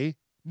really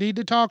need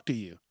to talk to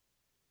you.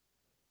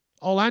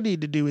 All I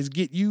need to do is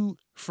get you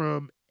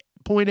from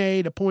point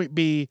A to point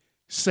B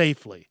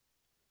safely.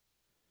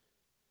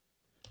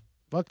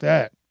 Fuck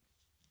that.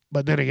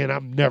 But then again,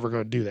 I'm never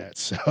going to do that.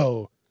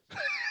 So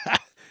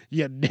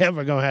you're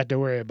never going to have to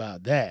worry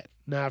about that.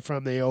 Not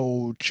from the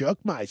old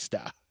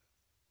Chuckmeister.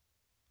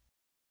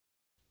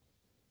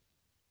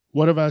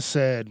 What have I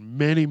said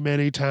many,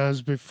 many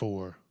times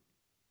before?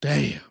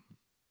 Damn.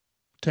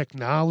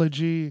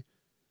 Technology,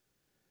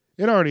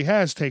 it already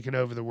has taken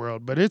over the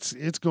world, but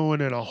it's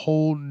going in a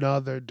whole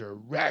nother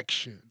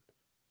direction.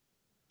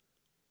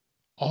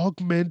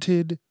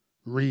 Augmented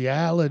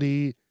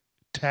reality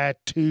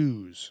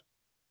tattoos.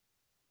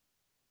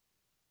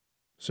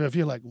 So if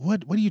you're like,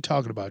 what are you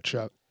talking about,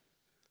 Chuck?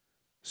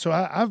 So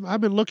I've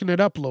been looking it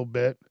up a little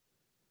bit.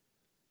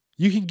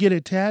 You can get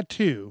a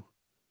tattoo,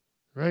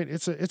 right?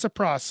 It's a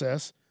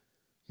process.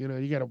 You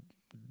got to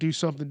do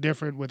something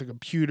different with a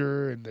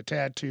computer and the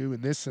tattoo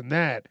and this and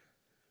that.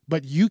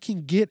 But you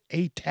can get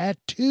a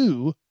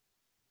tattoo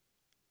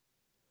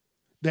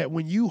that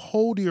when you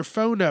hold your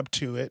phone up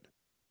to it,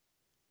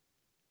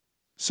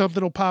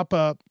 something will pop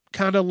up,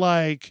 kind of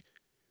like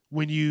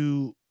when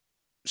you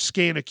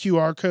scan a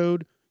QR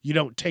code, you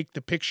don't take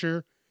the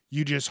picture,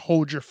 you just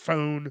hold your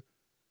phone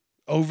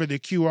over the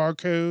QR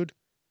code,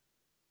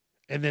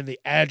 and then the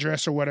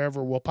address or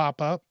whatever will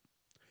pop up.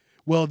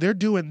 Well, they're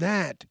doing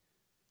that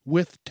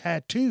with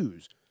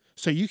tattoos.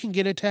 So you can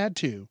get a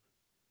tattoo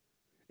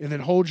and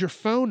then hold your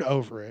phone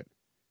over it,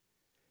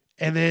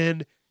 and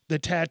then the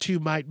tattoo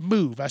might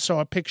move. I saw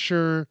a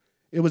picture.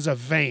 It was a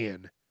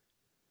van.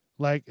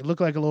 It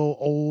looked like a little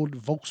old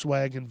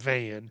Volkswagen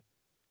van.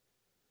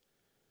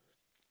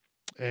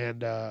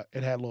 And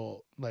it had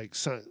little,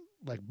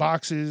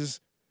 boxes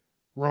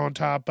were on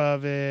top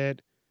of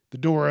it. The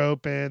door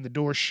open, the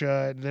door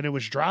shut, and then it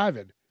was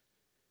driving.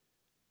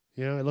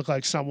 It looked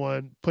like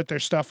someone put their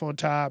stuff on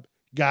top,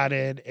 got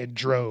in and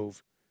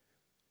drove.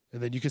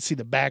 And then you could see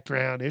the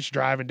background. It's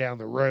driving down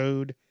the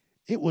road.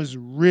 It was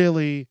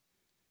really,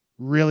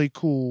 really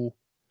cool.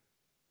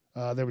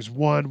 There was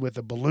one with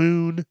a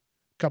balloon, a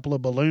couple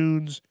of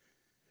balloons,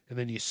 and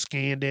then you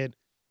scanned it,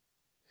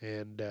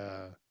 and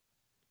a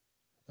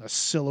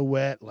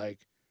silhouette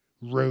like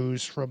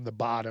rose from the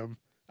bottom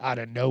out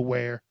of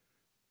nowhere.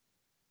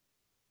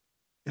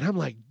 And I'm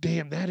like,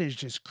 damn, that is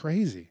just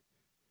crazy.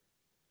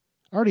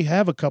 I already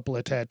have a couple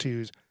of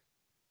tattoos.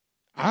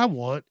 I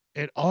want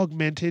an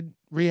augmented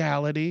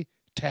reality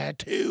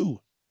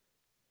tattoo.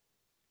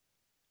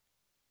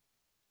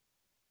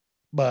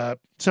 But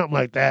something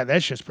like that,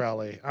 that's just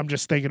probably, I'm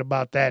just thinking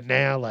about that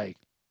now, like,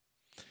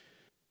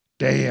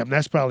 damn,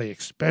 that's probably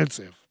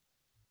expensive.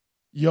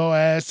 Your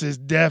ass is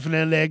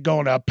definitely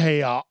gonna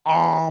pay a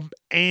arm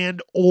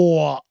and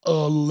or a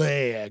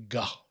leg.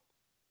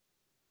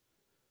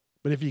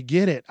 But if you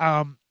get it,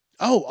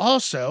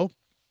 also,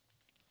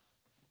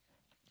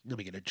 let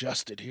me get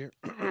adjusted here.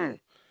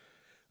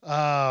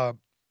 I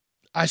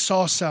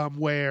saw some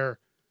where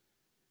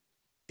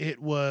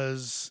it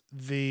was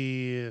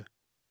the,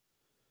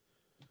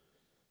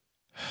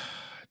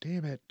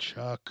 damn it,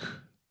 Chuck.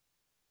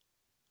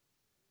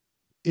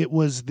 It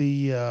was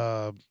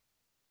the,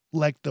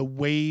 like the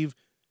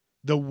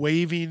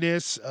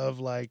waviness of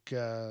like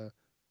the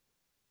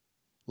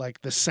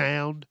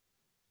sound,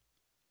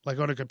 like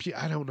on a computer.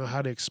 I don't know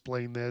how to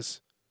explain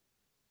this.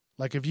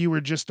 Like if you were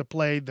just to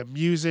play the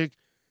music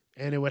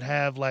and it would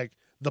have like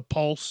the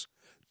pulse,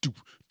 do,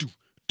 do,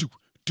 do,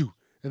 do.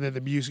 And then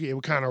the music, it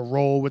would kind of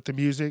roll with the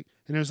music.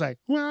 And it was like,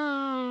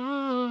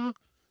 wah.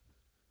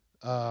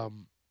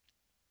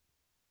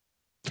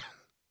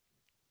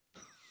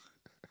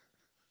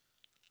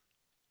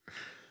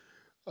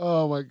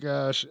 Oh my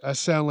gosh. I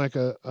sound like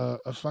a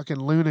fucking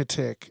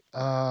lunatic.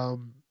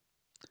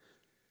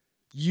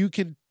 You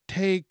can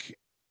take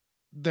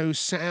those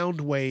sound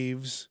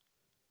waves,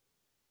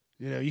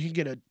 you can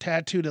get a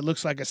tattoo that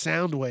looks like a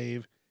sound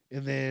wave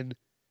and then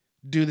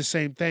do the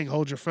same thing,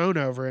 hold your phone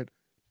over it,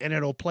 and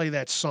it'll play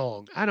that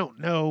song. I don't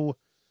know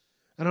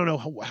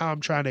how I'm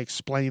trying to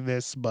explain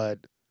this, but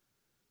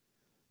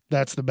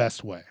that's the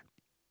best way.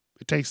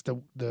 It takes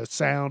the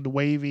sound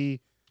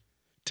wavy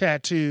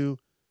tattoo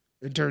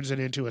and turns it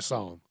into a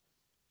song.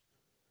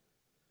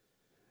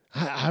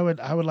 I would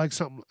like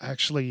something,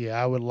 actually,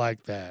 yeah, I would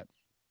like that.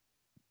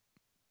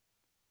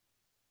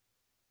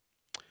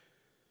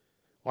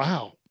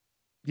 Wow.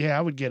 Yeah,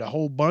 I would get a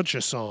whole bunch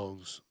of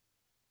songs.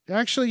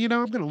 Actually, I'm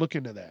going to look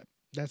into that.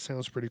 That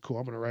sounds pretty cool.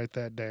 I'm going to write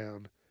that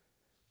down.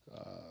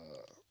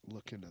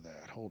 Look into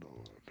that. Hold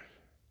on.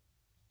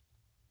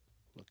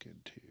 Look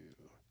into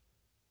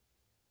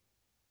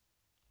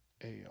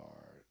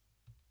AR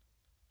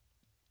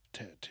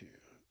tattoo.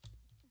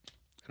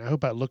 And I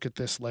hope I look at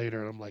this later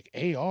and I'm like,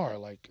 AR,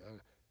 like,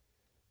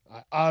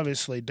 I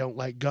obviously don't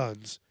like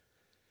guns.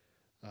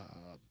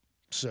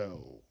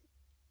 So,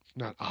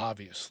 not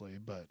obviously,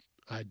 but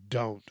I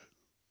don't.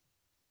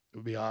 It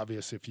would be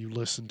obvious if you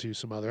listen to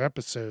some other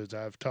episodes.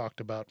 I've talked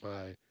about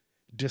my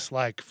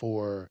dislike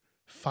for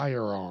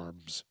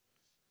firearms.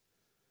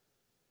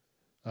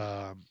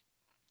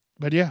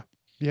 But yeah.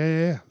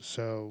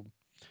 So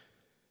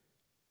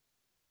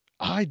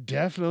I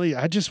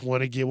just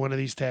want to get one of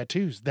these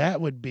tattoos. That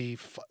would be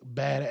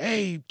bad.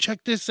 Hey,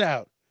 check this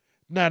out.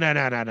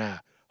 No.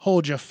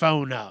 Hold your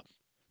phone up.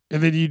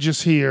 And then you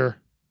just hear,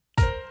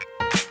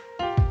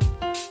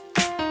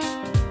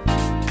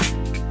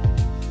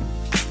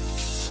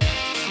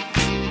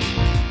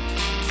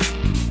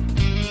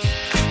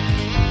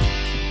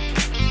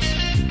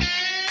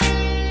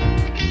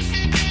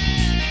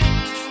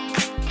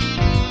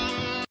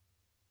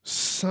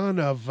 son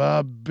of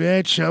a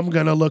bitch, I'm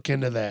going to look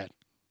into that.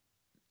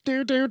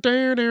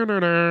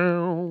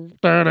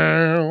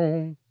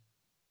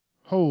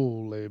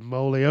 Holy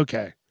moly.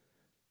 Okay.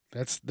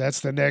 That's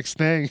the next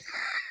thing.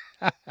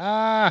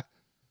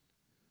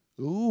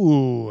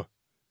 Ooh.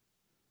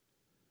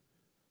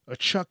 A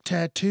Chuck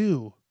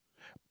tattoo.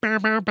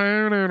 That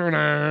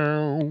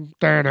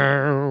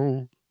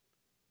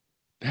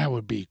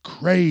would be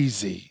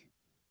crazy.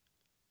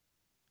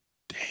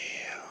 Damn.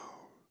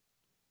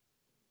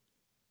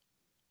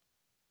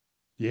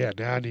 Yeah,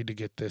 now I need to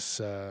get this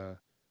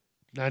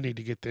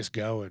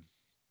going.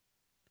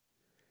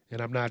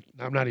 And I'm not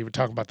even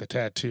talking about the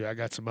tattoo. I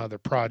got some other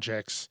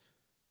projects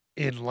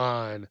in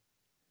line.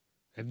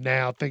 And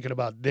now thinking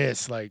about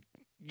this, like,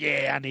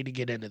 yeah, I need to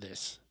get into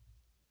this.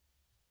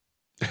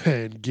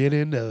 And get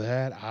into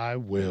that I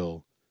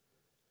will.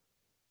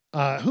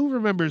 Who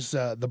remembers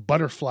the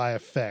butterfly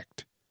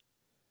effect?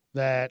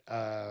 That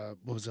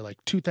what was it,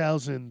 like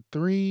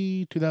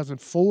 2003,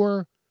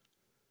 2004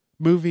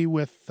 movie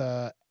with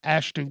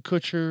Ashton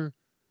Kutcher,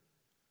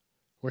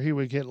 where he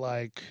would get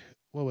like,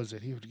 what was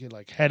it? He would get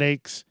like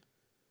headaches,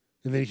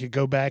 and then he could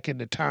go back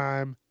into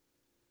time,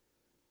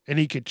 and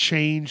he could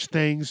change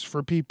things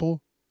for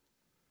people.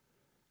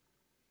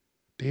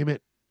 Damn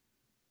it.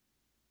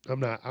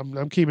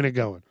 I'm keeping it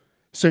going.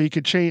 So he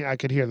could change, I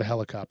could hear the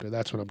helicopter.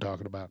 That's what I'm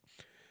talking about.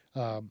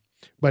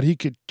 But he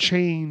could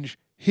change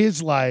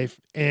his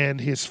life and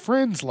his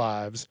friends'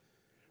 lives.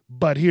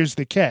 But here's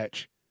the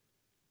catch.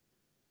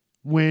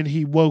 When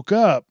he woke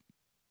up,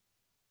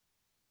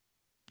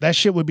 that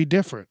shit would be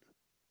different.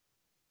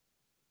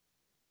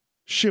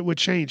 Shit would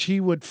change. He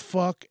would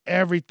fuck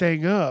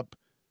everything up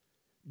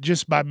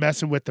just by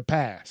messing with the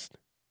past.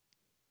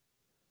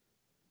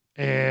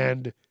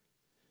 And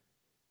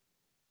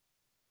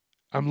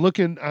I'm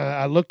looking,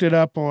 I looked it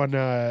up on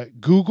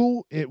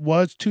Google. It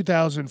was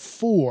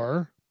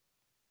 2004.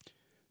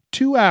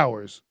 2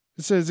 hours.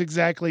 It says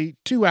exactly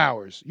 2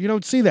 hours. You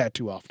don't see that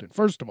too often,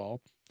 first of all.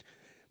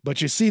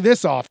 But you see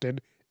this often.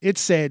 It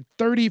said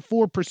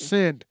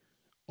 34%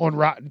 on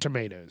Rotten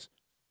Tomatoes.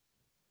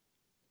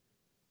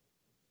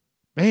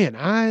 Man,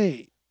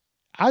 I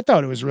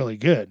thought it was really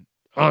good,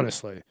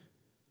 honestly.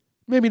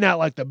 Maybe not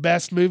like the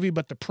best movie,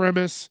 but the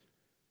premise,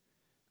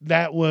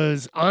 that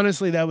was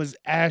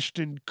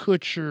Ashton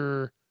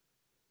Kutcher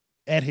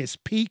at his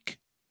peak.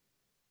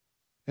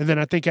 And then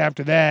I think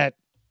after that,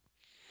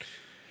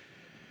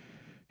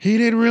 he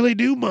didn't really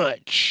do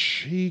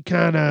much. He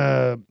kind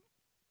of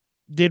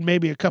did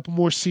maybe a couple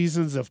more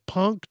seasons of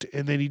Punk'd,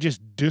 and then he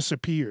just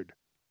disappeared.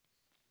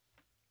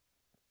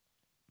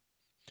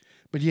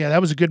 But yeah,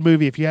 that was a good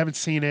movie. If you haven't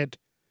seen it,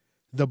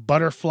 The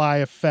Butterfly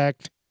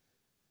Effect.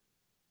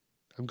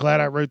 I'm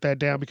glad I wrote that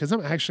down because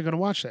I'm actually going to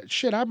watch that.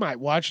 Shit, I might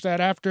watch that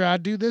after I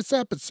do this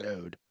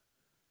episode.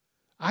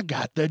 I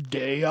got the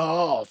day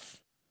off.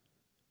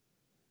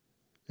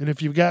 And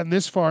if you've gotten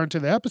this far into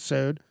the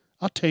episode,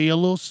 I'll tell you a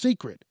little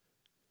secret.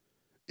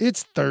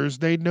 It's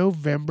Thursday,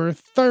 November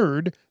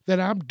 3rd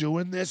that I'm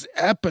doing this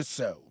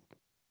episode.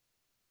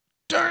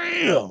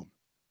 Damn!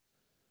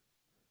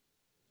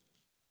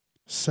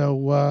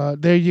 So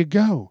there you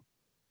go.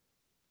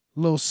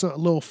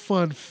 Little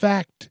fun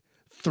fact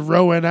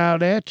throwing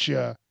out at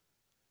you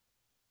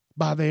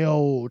by the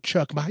old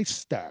Chuck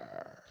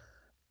Meister.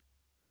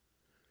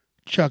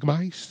 Chuck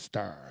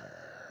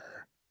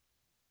Meister.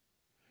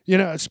 You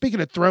know,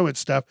 speaking of throwing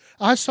stuff,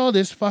 I saw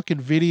this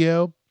fucking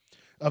video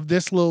of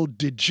this little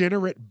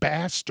degenerate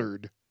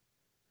bastard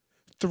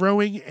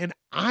throwing an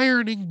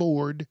ironing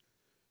board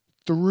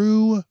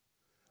through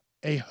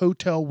a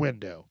hotel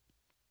window.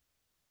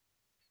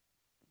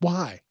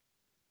 Why?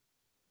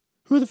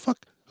 Who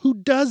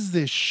does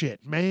this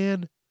shit,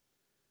 man?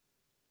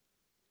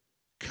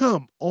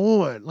 Come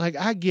on. Like,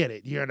 I get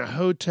it. You're in a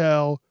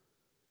hotel.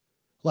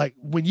 Like,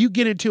 when you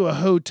get into a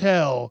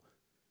hotel,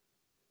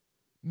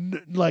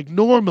 like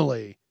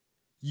normally,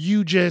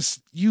 you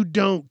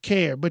don't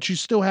care, but you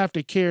still have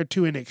to care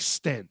to an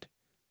extent.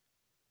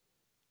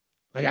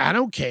 Like, I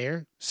don't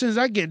care. As soon as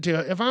I get into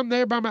it, if I'm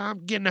there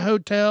I'm getting a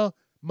hotel,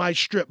 might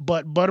strip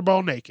butt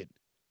butterball naked.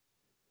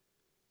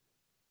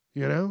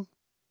 You know?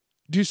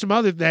 Do some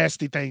other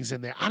nasty things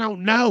in there. I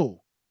don't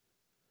know.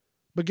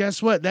 But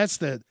guess what? That's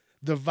the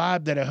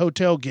vibe that a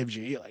hotel gives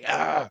you. You're like,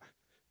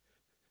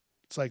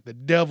 it's like the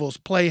devil's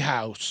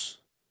playhouse.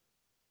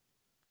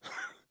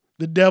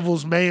 The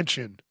devil's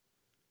mansion.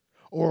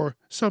 Or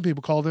some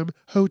people call them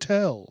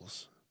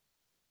hotels.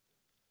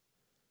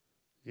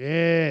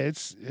 Yeah,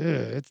 it's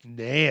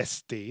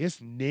nasty.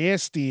 It's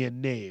nasty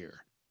in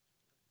there.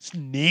 It's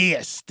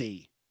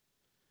nasty.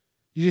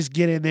 You just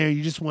get in there,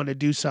 you just want to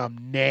do some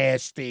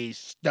nasty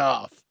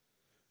stuff.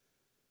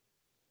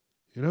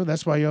 You know,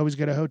 that's why you always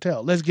get a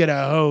hotel. Let's get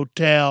a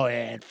hotel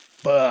and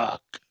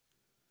fuck.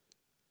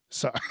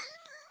 Sorry.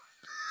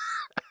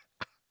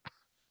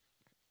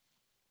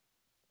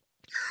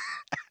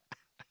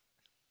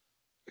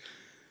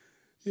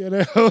 You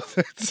know,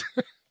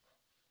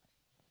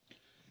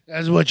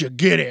 that's what you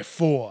get it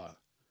for.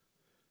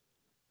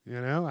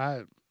 You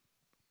know,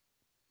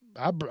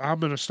 I'm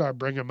going to start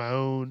bringing my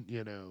own,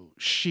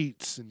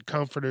 sheets and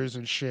comforters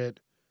and shit.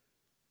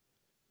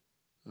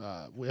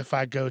 If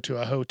I go to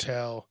a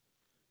hotel,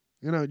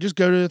 just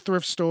go to the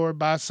thrift store,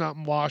 buy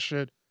something, wash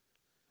it.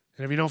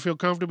 And if you don't feel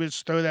comfortable,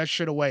 just throw that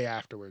shit away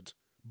afterwards.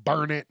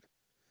 Burn it.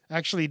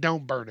 Actually,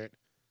 don't burn it.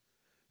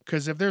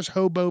 Because if there's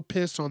hobo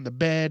piss on the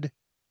bed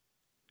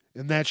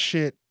and that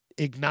shit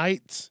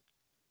ignites,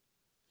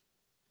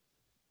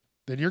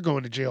 then you're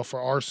going to jail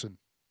for arson.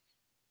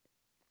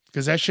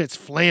 Because that shit's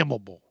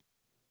flammable.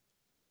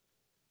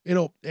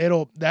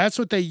 That's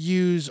what they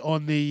use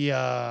on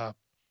the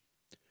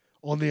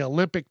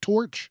Olympic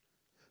torch.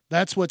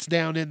 That's what's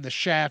down in the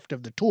shaft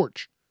of the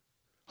torch.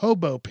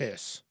 Hobo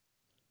piss.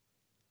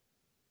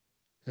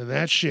 And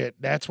that shit,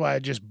 that's why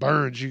it just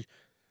burns you.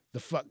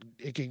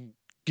 It can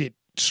get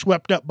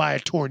swept up by a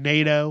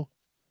tornado.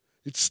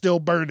 It's still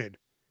burning.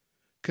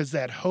 Because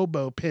that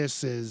hobo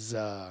piss is,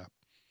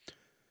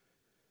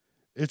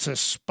 it's a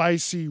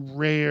spicy,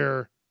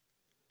 rare,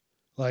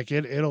 like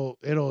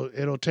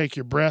it'll take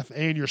your breath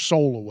and your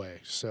soul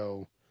away.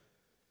 So,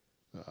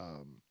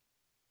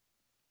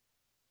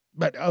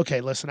 but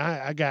okay, listen,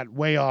 I got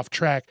way off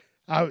track.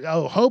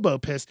 Hobo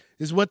piss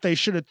is what they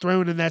should have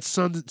thrown in that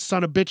son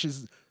of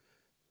bitches.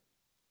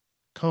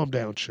 Calm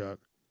down, Chuck.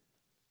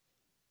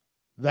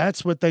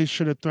 That's what they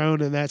should have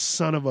thrown in that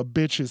son of a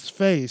bitch's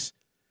face.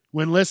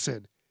 When,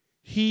 listen,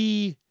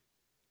 he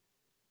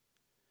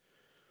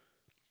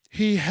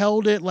He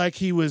held it like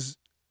he was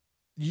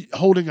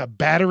holding a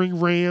battering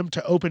ram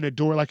to open a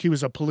door, like he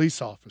was a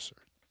police officer.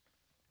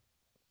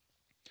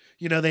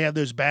 You know, they have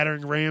those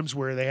battering rams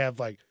where they have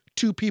like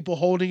two people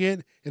holding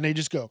it and they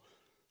just go,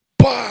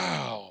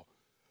 bow,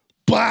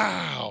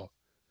 bow.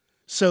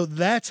 So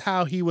that's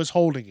how he was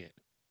holding it.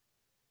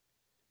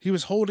 He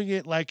was holding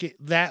it like it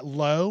that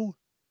low,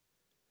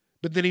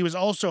 but then he was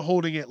also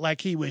holding it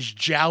like he was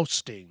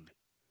jousting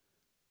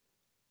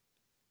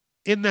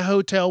in the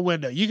hotel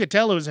window. You could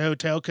tell it was a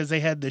hotel because they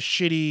had the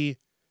shitty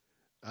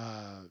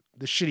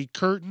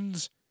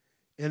curtains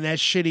and that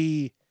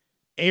shitty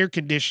air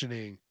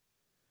conditioning,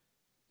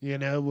 you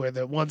know, where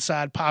the one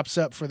side pops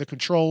up for the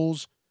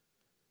controls.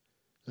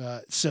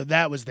 So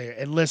that was there.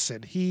 And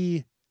listen,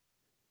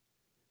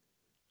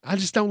 I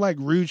just don't like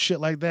rude shit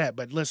like that.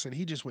 But listen,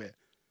 he just went,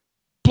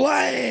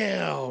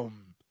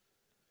 blam!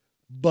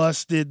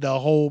 Busted the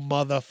whole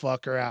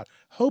motherfucker out.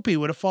 Hope he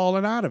would have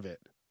fallen out of it.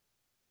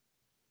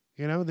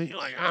 You know, then you're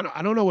like,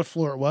 I don't know what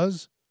floor it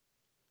was.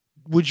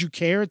 Would you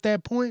care at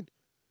that point?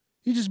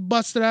 He just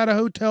busted out a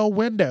hotel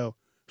window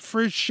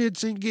for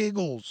shits and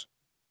giggles.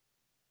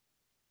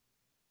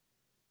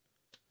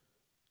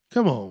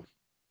 Come on.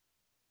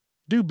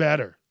 Do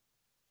better.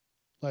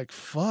 Like,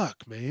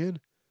 fuck, man.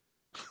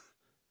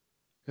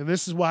 And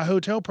this is why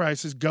hotel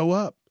prices go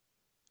up.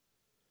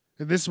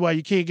 And this is why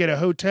you can't get a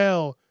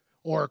hotel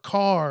or a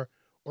car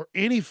or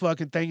any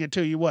fucking thing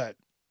until you what?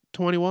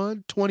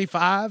 21,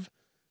 25?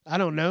 I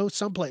don't know.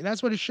 Someplace.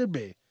 That's what it should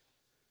be.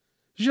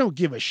 You don't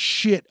give a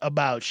shit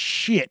about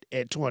shit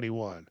at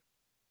 21.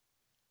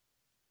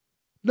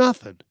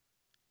 Nothing.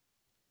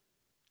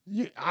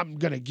 I'm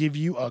going to give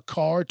you a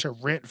car to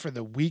rent for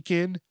the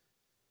weekend.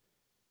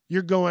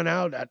 You're going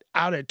out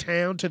of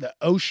town to the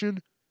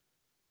ocean.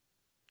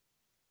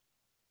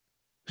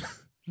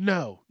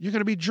 No, you're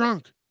going to be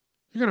drunk.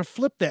 You're going to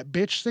flip that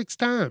bitch 6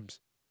 times.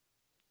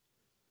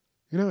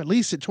 You know, at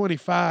least at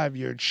 25,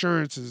 your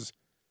insurance is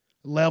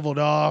leveled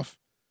off.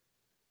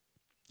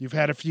 You've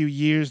had a few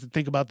years to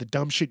think about the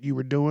dumb shit you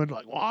were doing.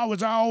 Like, well, I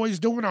was always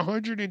doing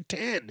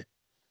 110.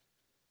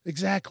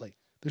 Exactly.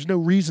 There's no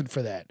reason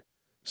for that.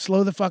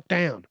 Slow the fuck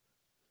down.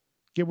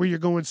 Get where you're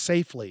going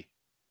safely.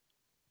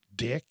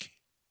 Dick.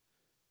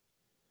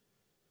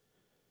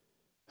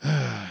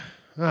 I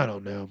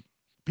don't know.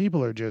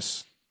 People are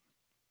just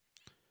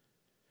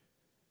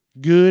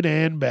good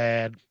and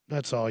bad.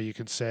 That's all you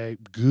can say.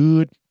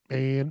 Good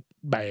and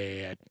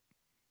bad.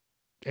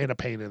 And a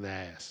pain in the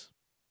ass.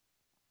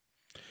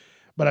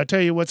 But I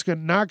tell you what's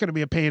not going to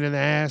be a pain in the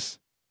ass.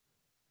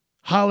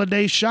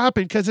 Holiday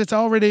shopping, because it's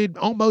already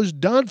almost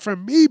done for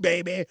me,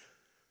 baby.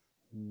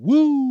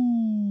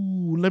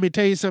 Woo! Let me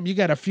tell you something. You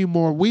got a few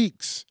more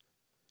weeks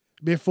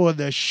before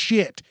the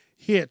shit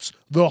hits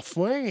the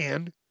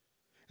fan.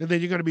 And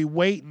then you're going to be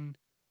waiting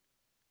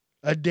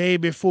a day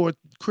before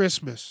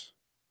Christmas.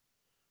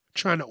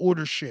 Trying to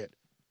order shit.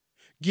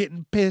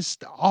 Getting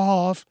pissed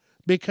off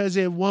because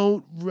it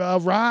won't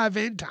arrive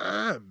in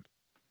time.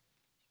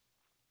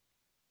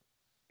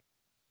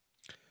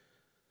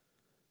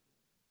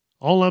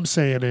 All I'm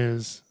saying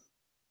is,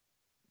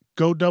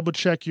 go double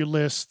check your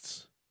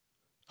lists.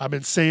 I've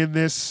been saying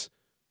this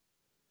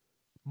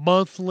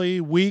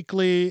monthly,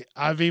 weekly.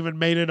 I've even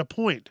made it a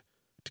point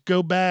to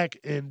go back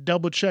and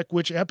double check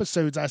which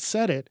episodes I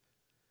said it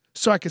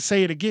so I can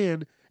say it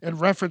again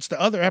and reference the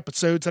other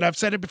episodes that I've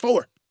said it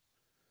before.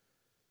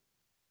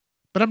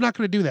 But I'm not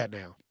going to do that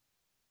now.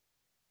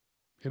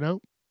 You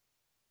know?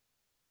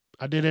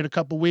 I did it a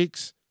couple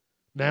weeks.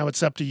 Now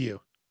it's up to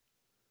you.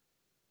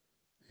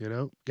 You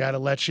know, got to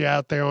let you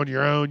out there on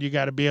your own. You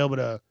got to be able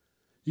to,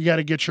 you got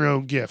to get your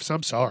own gifts.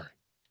 I'm sorry.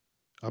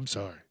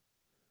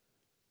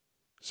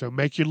 So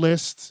make your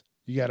lists.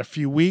 You got a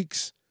few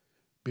weeks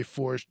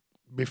before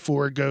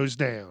it goes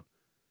down.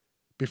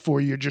 Before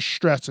you're just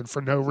stressing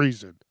for no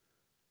reason.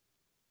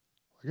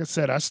 Like I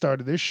said, I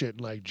started this shit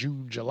in like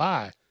June,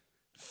 July.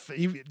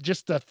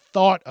 Just the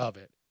thought of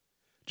it.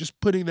 Just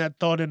putting that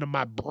thought into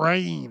my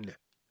brain.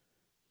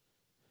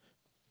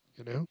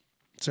 You know?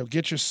 So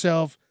get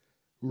yourself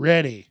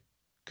ready,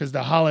 because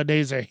the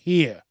holidays are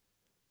here.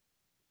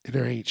 And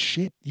there ain't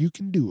shit you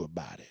can do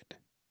about it.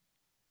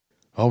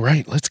 All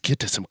right, let's get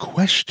to some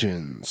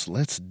questions.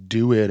 Let's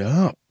do it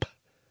up.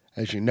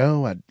 As you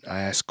know, I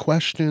ask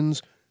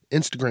questions,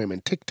 Instagram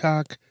and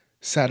TikTok,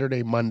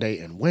 Saturday, Monday,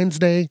 and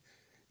Wednesday.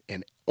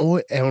 And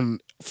on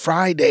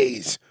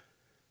Fridays,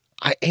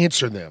 I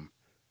answer them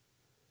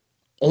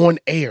on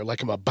air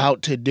like I'm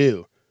about to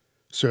do.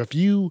 So if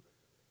you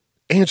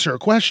answer a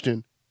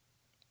question,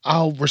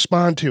 I'll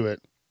respond to it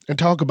and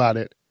talk about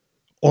it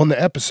on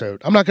the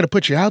episode. I'm not going to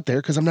put you out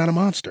there because I'm not a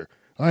monster.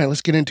 All right,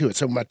 let's get into it.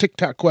 So my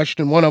TikTok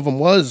question, one of them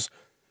was,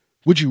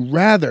 would you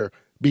rather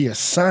be a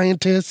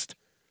scientist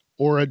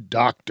or a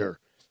doctor?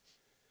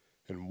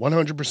 And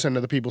 100%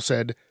 of the people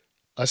said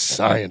a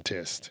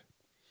scientist.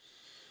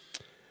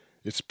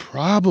 It's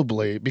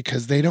probably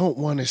because they don't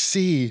want to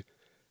see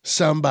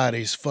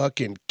somebody's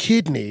fucking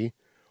kidney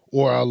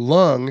or a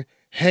lung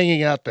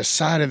hanging out the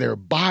side of their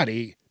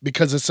body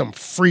because of some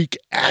freak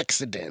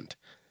accident.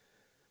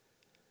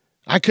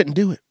 I couldn't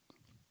do it.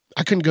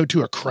 I couldn't go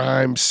to a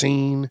crime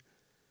scene.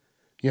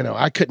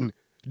 I couldn't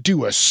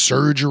do a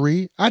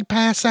surgery. I'd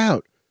pass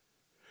out.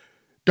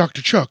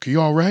 Dr. Chuck, are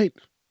you all right?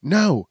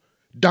 No.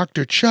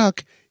 Dr.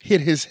 Chuck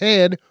hit his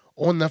head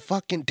on the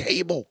fucking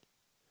table.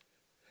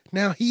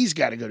 Now he's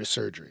got to go to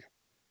surgery.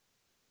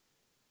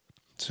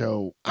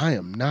 So I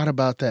am not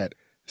about that.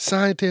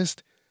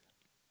 Scientist,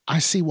 I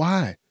see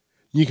why.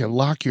 You can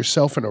lock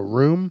yourself in a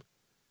room.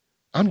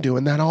 I'm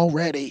doing that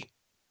already.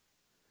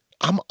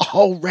 I'm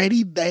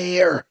already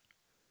there.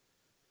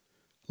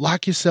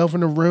 Lock yourself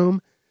in a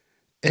room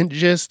and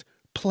just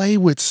play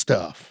with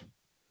stuff.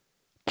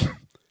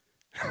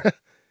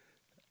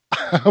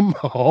 I'm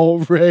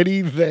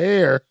already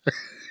there.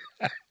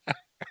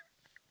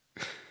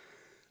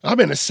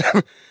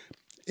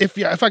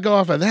 If I go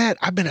off of that,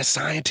 I've been a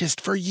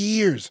scientist for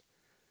years.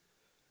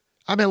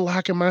 I've been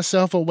locking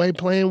myself away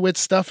playing with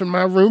stuff in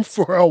my room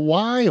for a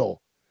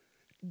while.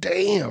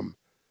 Damn.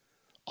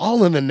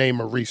 All in the name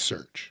of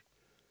research.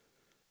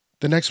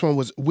 The next one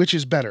was, which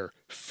is better,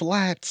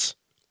 flats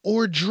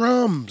or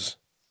drums?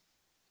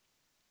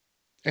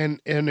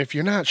 And if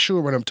you're not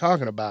sure what I'm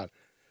talking about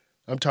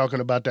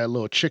that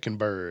little chicken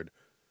bird.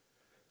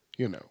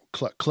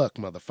 Cluck, cluck,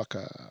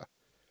 motherfucker.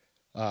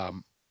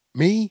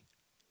 Me?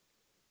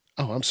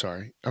 Oh, I'm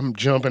sorry. I'm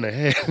jumping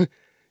ahead.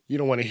 You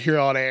don't want to hear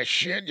all that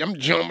shit. I'm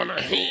jumping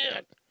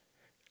ahead.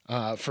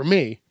 For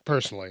me,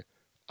 personally,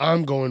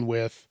 I'm going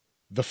with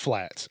the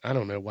flats. I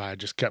don't know why I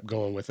just kept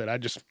going with it. I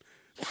just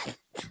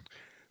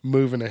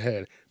moving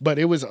ahead. But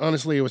it was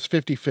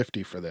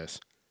 50-50 for this.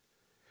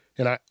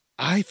 And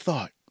I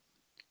thought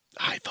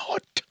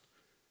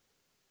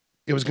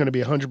it was going to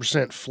be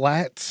 100%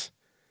 flats.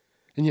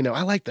 And,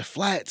 I like the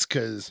flats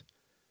because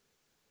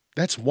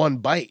that's one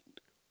bite.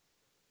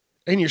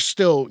 And you're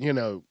still,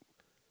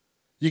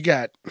 you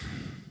got,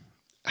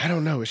 I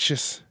don't know,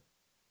 it's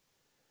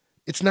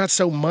not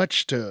so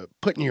much to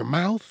put in your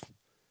mouth.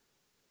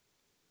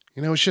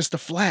 It's just a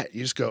flat.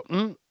 You just go,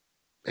 and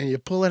you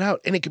pull it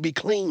out, and it can be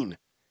clean.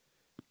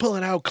 Pull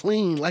it out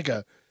clean like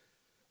a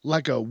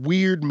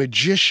weird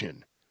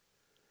magician.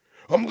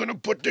 I'm going to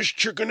put this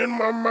chicken in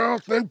my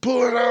mouth and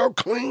pull it out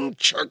clean.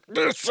 Check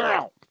this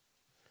out.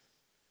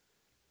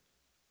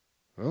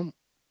 Well,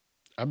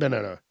 I've been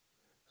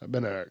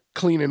a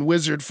cleaning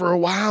wizard for a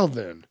while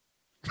then.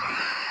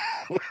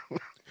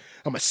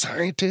 I'm a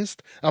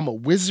scientist. I'm a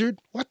wizard.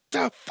 What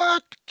the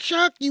fuck,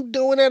 Chuck? You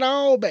doing it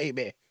all,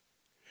 baby.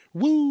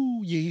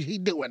 Woo, he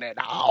doing it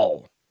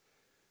all.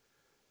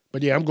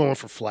 But yeah, I'm going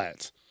for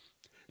flats.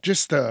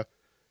 Just the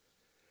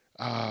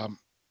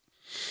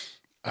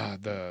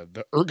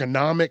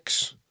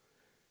ergonomics,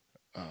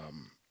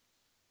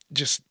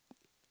 just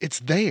it's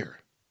there.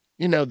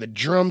 The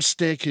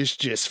drumstick is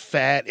just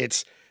fat.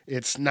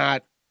 It's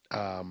not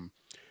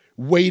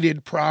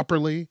weighted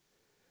properly.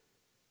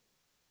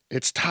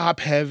 It's top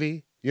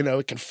heavy.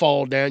 It can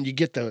fall down. You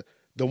get the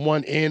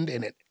one end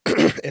and it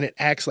and it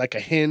acts like a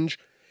hinge,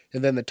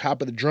 and then the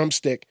top of the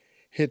drumstick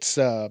hits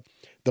the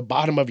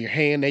bottom of your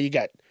hand. Now you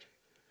got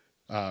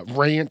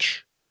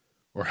ranch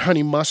or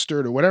honey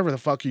mustard or whatever the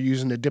fuck you're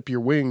using to dip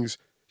your wings.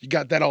 You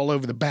got that all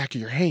over the back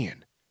of your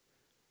hand.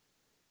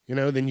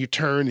 Then you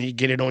turn and you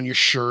get it on your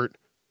shirt.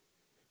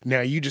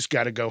 Now you just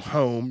got to go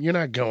home. You're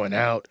not going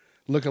out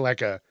looking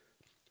like a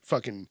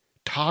fucking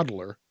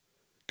toddler.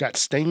 Got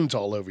stains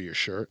all over your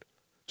shirt.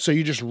 So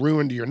you just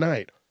ruined your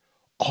night.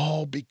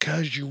 All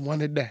because you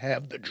wanted to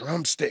have the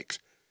drumsticks.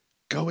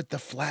 Go with the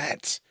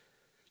flats.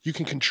 You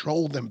can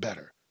control them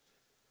better.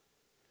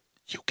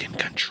 You can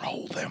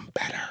control them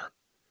better.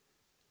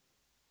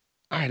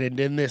 All right, and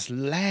then this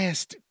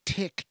last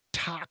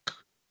TikTok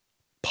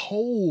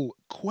poll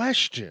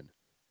question.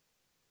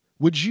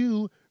 Would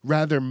you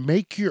rather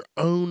make your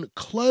own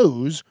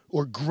clothes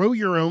or grow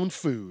your own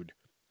food?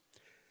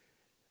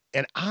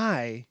 And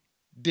I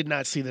did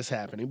not see this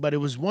happening, but it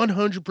was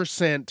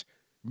 100%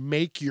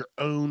 make your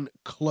own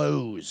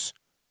clothes.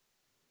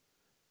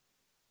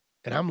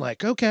 And I'm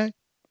like, okay,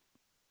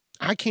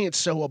 I can't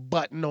sew a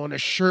button on a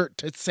shirt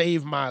to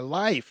save my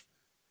life.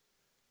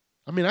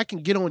 I mean, I can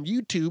get on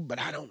YouTube, but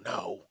I don't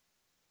know.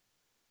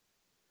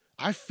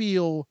 I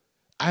feel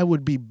I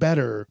would be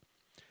better,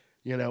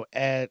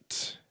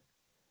 at,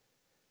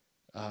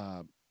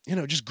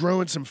 just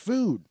growing some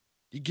food.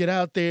 You get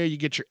out there, you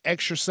get your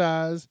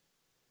exercise,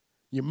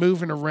 you're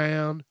moving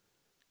around,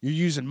 you're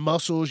using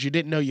muscles you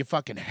didn't know you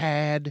fucking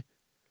had.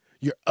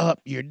 You're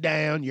up, you're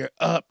down, you're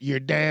up, you're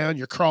down,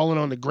 you're crawling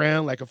on the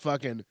ground like a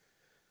fucking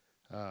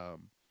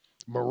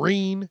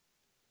Marine.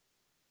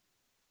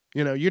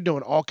 You're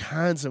doing all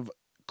kinds of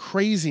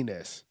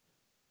craziness.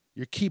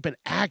 You're keeping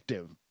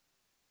active.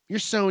 You're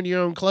sewing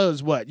your own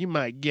clothes. What? You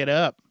might get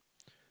up.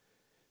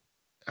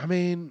 I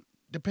mean,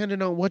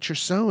 depending on what you're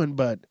sewing,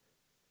 but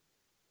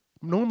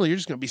normally you're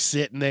just going to be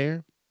sitting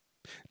there.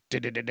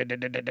 Let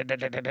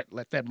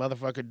that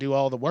motherfucker do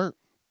all the work.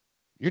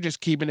 You're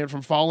just keeping it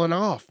from falling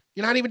off.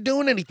 You're not even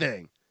doing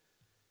anything.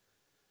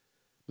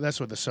 That's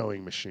with a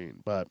sewing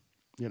machine. But,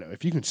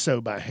 if you can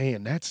sew by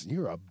hand,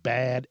 you're a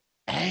bad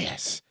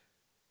ass.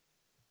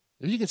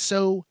 If you can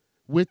sew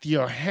with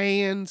your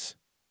hands,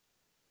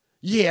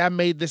 Yeah, I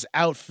made this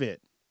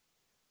outfit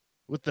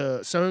with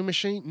the sewing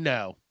machine.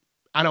 No,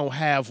 I don't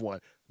have one.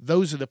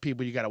 Those are the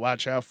people you got to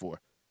watch out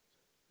for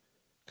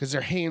because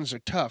their hands are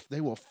tough.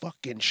 They will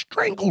fucking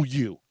strangle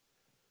you.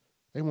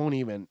 They won't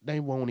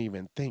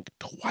even think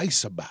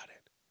twice about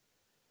it.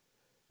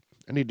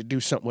 I need to do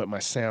something with my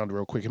sound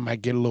real quick. It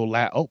might get a little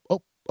loud.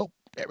 Oh,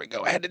 there we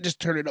go. I had to just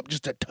turn it up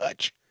just a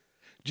touch.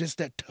 Just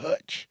a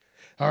touch.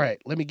 All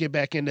right, let me get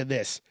back into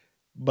this.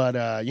 But,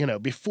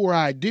 before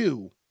I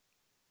do,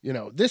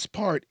 this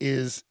part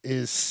is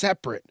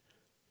separate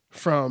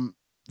from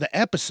the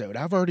episode.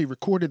 I've already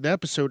recorded the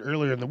episode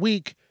earlier in the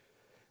week.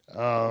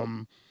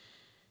 And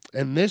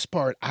this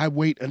part, I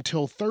wait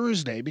until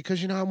Thursday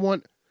because, I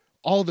want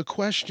all the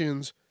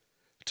questions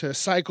to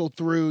cycle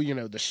through,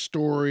 the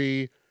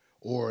story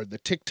or the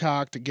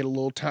TikTok to get a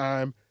little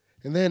time.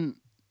 And then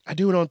I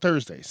do it on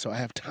Thursday, so I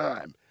have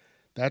time.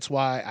 That's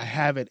why I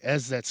have it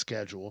as that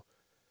schedule.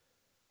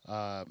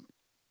 I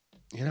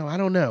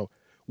don't know.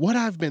 What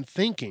I've been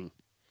thinking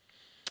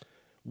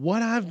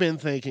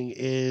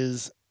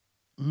is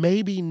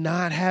maybe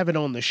not have it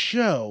on the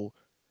show,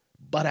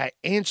 but I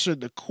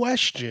answered the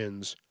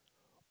questions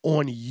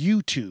on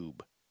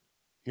YouTube.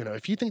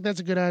 If you think that's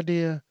a good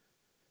idea,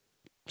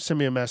 send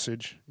me a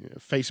message.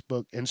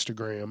 Facebook,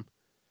 Instagram.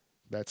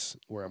 That's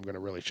where I'm going to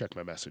really check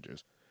my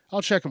messages.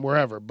 I'll check them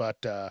wherever, but,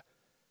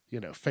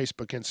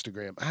 Facebook,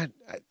 Instagram.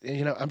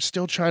 I'm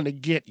still trying to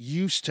get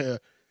used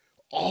to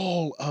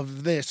all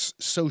of this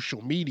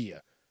social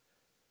media.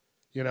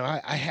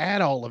 I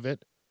had all of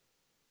it.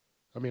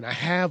 I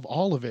have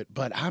all of it,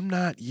 but I'm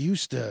not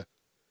used to,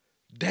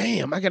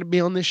 damn, I got to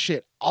be on this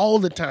shit all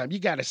the time. You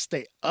got to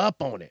stay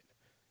up on it.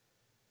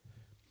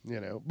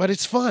 But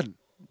it's fun.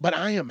 But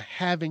I am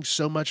having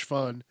so much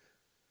fun.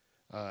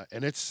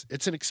 And it's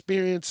an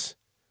experience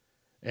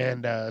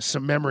and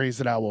some memories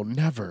that I will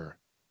never,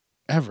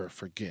 ever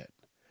forget.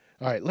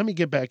 All right, let me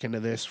get back into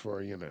this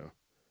for,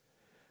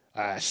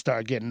 I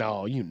start getting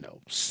all,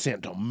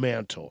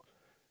 sentimental.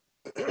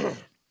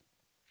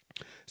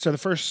 So the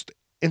first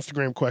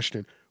Instagram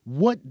question,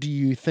 what do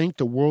you think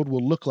the world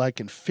will look like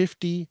in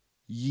 50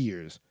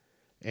 years?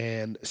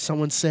 And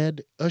someone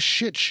said, a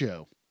shit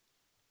show.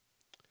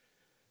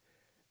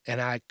 And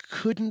I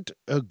couldn't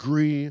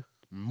agree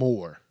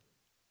more.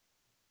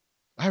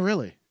 I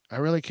really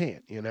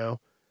can't,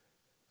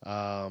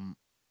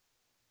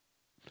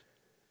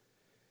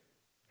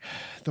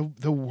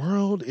 The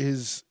world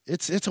is,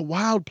 it's a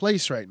wild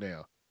place right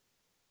now.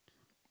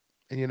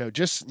 And,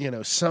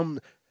 some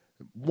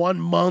 1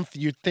 month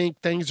you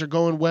think things are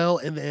going well,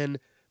 and then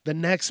the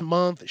next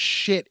month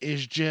shit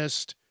is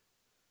just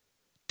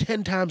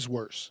 10 times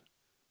worse.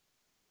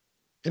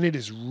 And it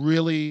is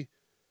really,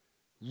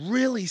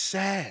 really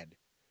sad.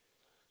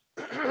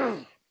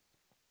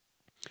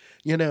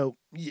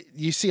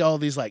 You see all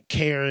these like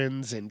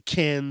Karens and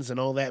Kens and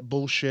all that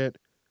bullshit.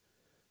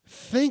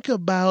 Think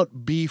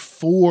about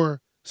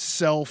before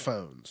cell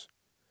phones.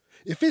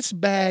 If it's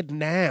bad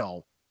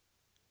now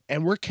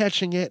and we're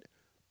catching it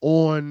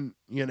on,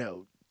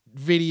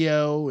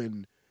 video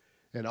and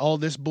all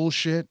this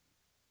bullshit,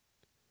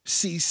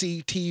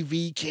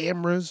 CCTV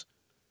cameras,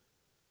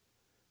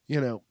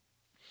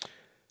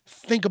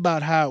 think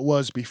about how it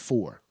was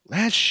before.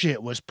 That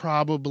shit was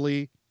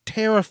probably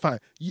terrifying.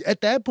 At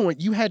that point,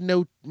 you had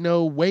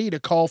no way to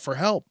call for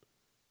help.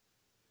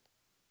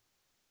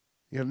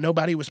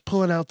 Nobody was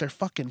pulling out their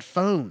fucking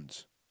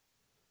phones.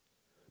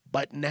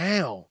 But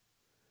now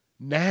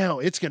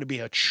it's going to be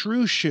a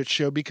true shit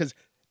show because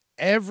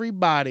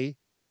everybody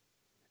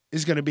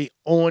is going to be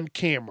on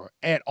camera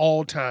at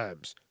all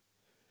times.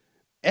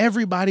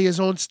 Everybody is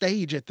on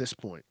stage at this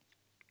point.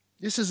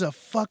 This is a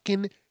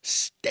fucking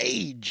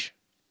stage.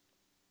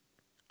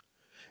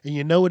 And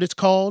you know what it's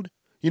called?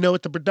 You know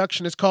what the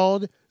production is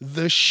called?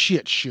 The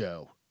Shit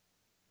Show.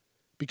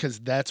 Because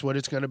that's what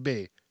it's going to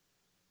be.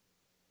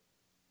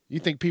 You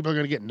think people are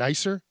going to get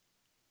nicer?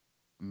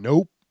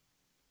 Nope.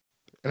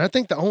 And I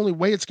think the only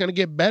way it's going to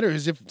get better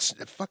is if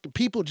fucking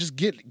people just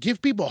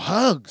give people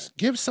hugs.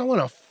 Give someone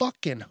a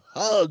fucking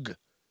hug.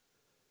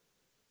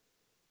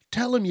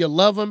 Tell them you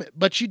love them,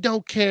 but you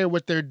don't care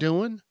what they're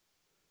doing.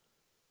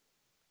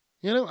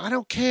 I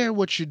don't care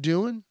what you're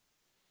doing.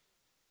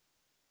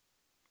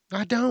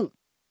 I don't.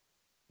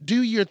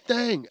 Do your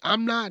thing.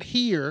 I'm not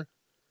here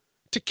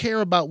to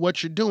care about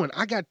what you're doing.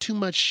 I got too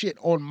much shit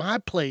on my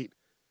plate.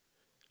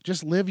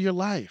 Just live your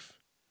life.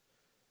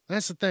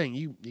 That's the thing.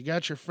 You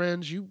got your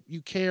friends. You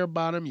care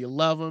about them. You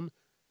love them.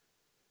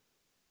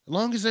 As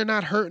long as they're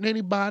not hurting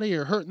anybody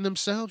or hurting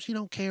themselves, you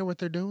don't care what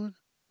they're doing,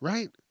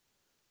 right?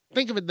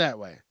 Think of it that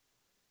way.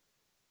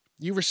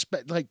 You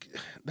respect,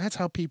 that's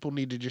how people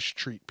need to just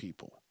treat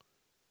people.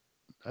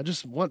 I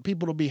just want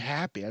people to be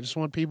happy. I just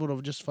want people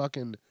to just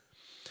fucking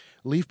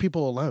leave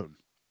people alone.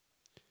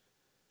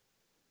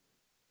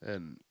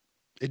 And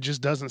it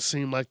just doesn't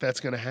seem like that's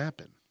going to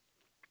happen.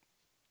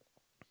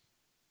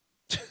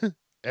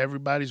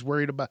 Everybody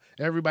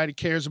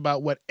cares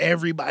about what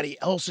everybody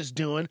else is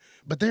doing,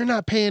 but they're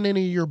not paying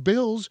any of your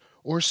bills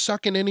or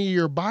sucking any of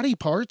your body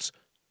parts.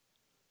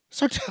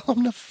 So tell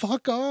them to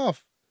fuck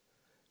off.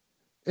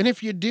 And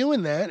if you're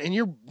doing that and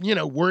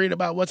you're, worried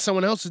about what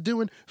someone else is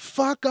doing,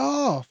 fuck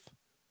off.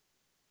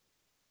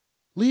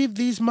 Leave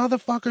these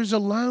motherfuckers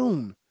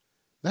alone.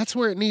 That's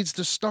where it needs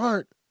to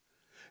start.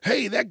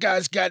 Hey, that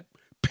guy's got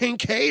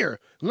pink hair.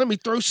 Let me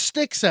throw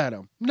sticks at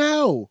him.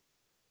 No.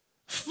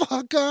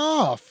 Fuck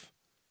off.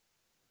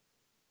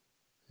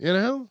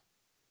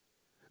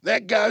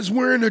 That guy's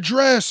wearing a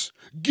dress.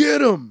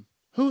 Get him.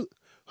 Who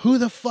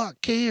the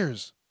fuck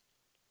cares?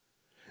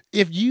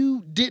 If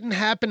you didn't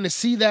happen to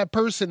see that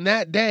person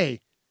that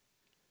day,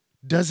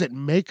 does it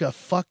make a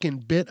fucking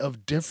bit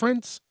of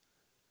difference?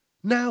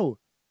 No.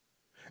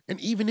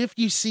 And even if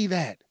you see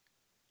that,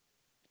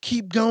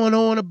 keep going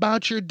on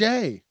about your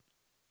day.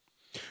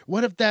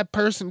 What if that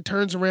person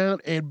turns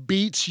around and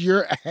beats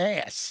your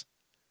ass?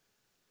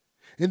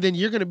 And then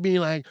you're going to be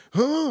like,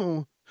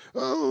 the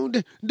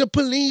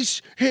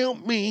police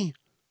help me.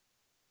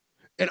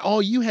 And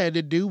all you had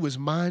to do was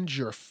mind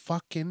your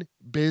fucking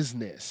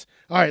business.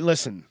 All right,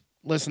 listen,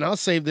 I'll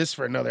save this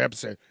for another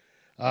episode.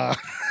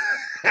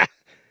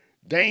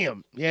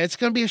 Damn. Yeah, it's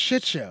going to be a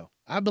shit show.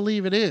 I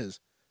believe it is.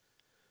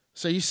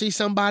 So you see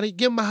somebody,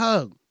 give them a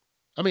hug.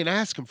 I mean,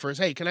 ask them first.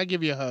 Hey, can I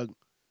give you a hug?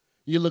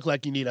 You look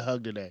like you need a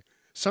hug today.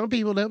 Some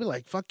people, they'll be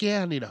like, fuck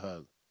yeah, I need a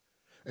hug.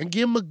 And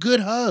give them a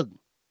good hug.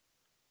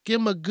 Give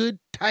them a good,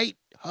 tight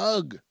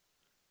hug.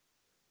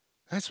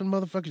 That's what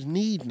motherfuckers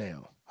need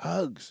now.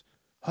 Hugs.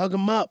 Hug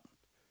them up.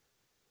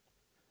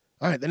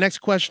 All right, the next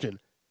question.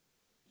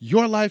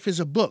 Your life is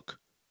a book.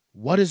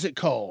 What is it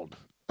called?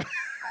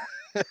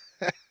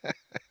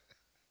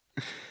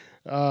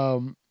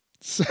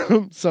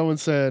 Someone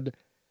said,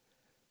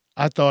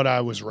 I thought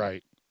I was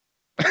right.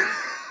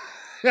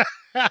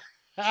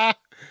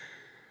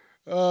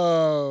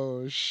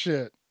 Oh,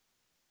 shit.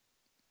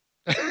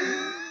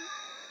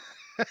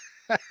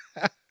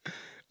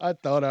 I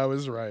thought I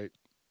was right.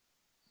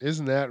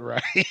 Isn't that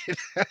right?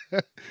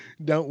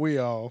 Don't we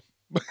all?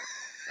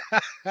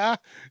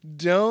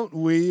 Don't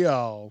we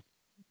all?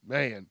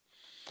 Man,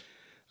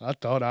 I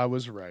thought I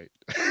was right.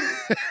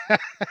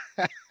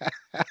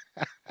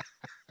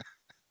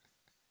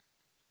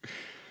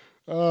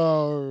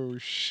 Oh,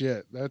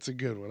 shit. That's a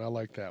good one. I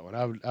like that one.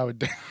 I would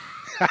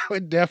I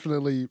would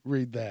definitely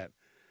read that.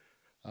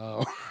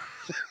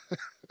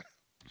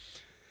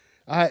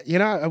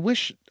 I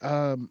wish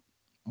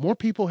more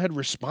people had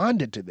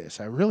responded to this.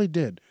 I really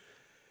did.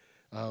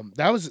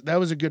 That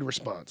was a good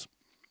response,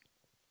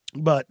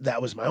 but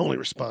that was my only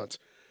response.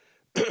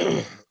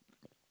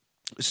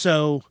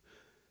 So,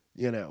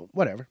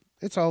 whatever.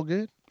 It's all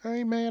good. I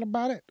ain't mad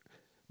about it.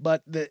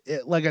 But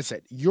like I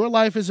said, your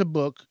life is a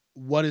book.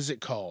 What is it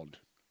called?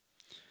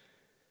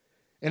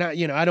 And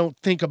I don't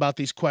think about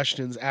these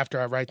questions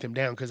after I write them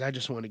down because I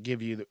just want to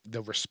give you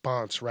the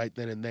response right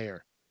then and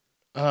there.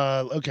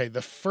 Okay,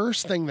 the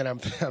first thing that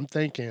I'm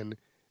thinking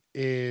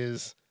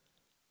is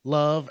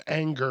love,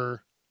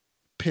 anger,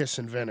 piss,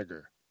 and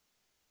vinegar.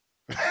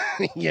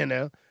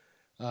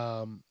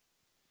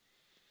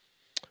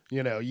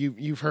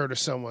 You've heard of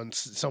someone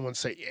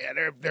say,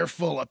 yeah, they're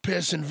full of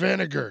piss and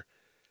vinegar.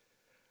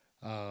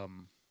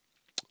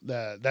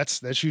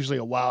 That's usually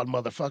a wild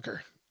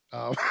motherfucker.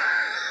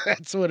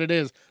 That's what it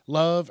is.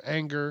 Love,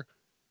 anger,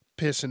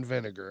 piss, and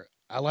vinegar.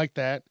 I like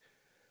that.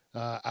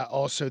 I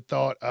also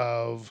thought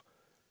of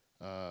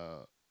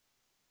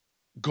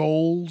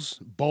goals,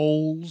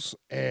 bowls,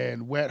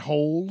 and wet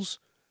holes.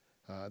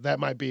 That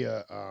might be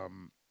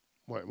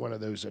one of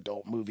those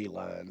adult movie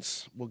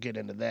lines. We'll get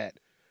into that.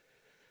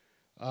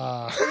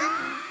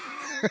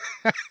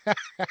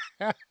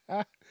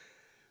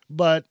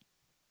 But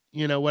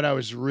what I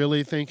was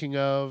really thinking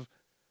of,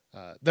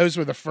 those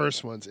were the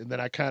first ones, and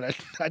then I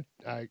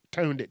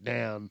toned it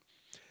down,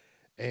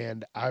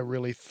 and I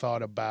really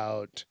thought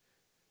about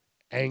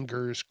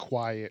anger's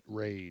quiet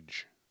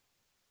rage.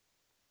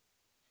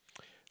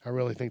 I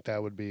really think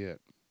that would be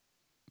it.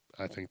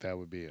 I think that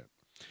would be it.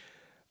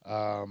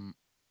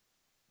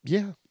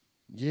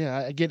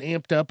 Yeah, I get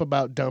amped up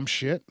about dumb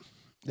shit.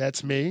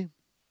 That's me.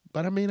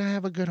 But I mean, I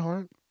have a good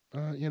heart.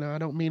 I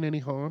don't mean any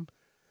harm.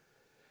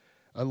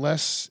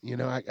 Unless,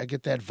 I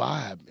get that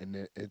vibe,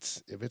 and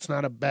if it's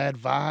not a bad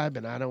vibe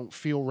and I don't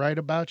feel right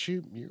about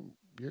you,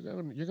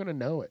 you're gonna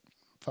know it.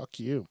 Fuck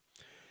you.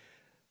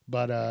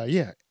 But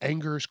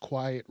anger's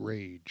quiet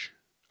rage.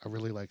 I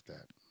really like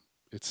that.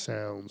 It's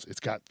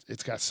got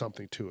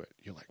something to it.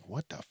 You're like,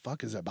 what the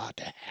fuck is about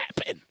to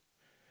happen?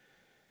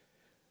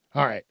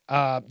 All right.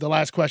 The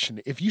last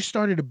question. If you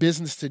started a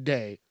business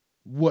today,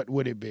 what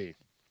would it be?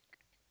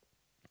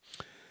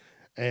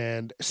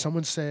 And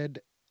someone said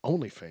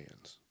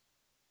OnlyFans.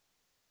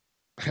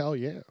 Hell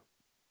yeah.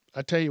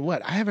 I tell you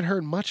what, I haven't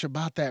heard much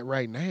about that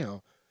right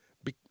now.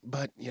 But,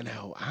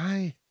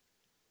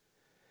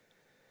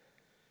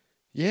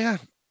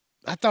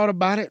 I thought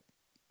about it.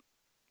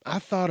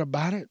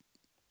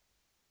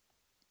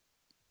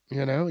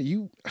 If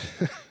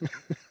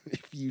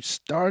you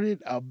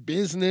started a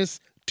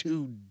business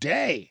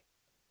today,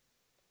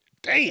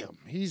 damn,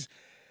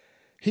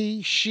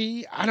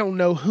 she, I don't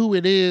know who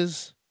it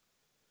is,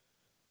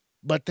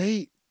 but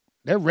they're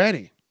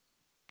ready.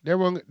 They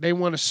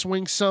want to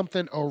swing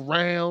something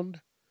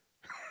around,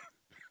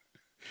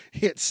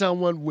 hit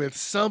someone with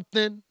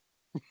something,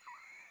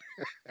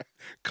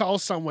 call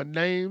someone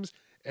names,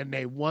 and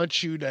they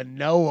want you to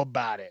know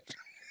about it.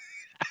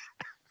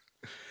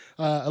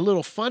 A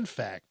little fun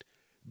fact.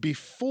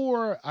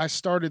 Before I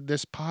started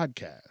this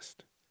podcast,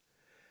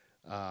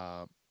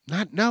 no.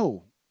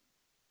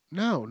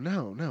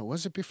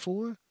 Was it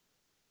before?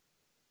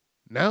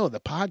 No, the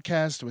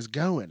podcast was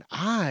going.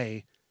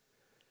 I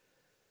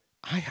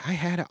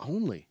had it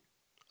only.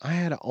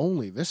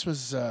 This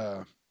was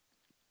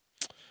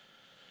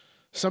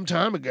some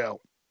time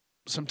ago.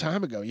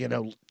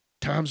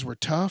 Times were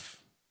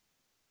tough.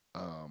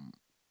 I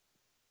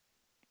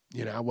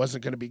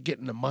wasn't going to be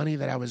getting the money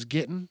that I was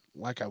getting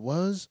like I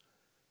was.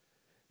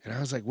 And I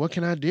was like, what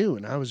can I do?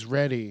 And I was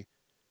ready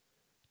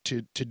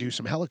to do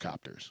some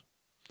helicopters.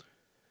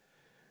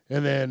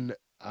 And then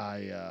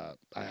I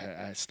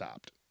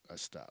stopped. I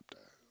stopped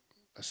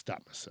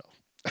myself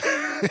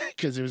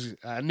because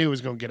I knew it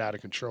was going to get out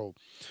of control.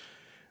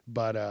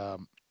 But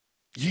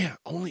yeah,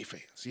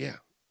 OnlyFans, yeah.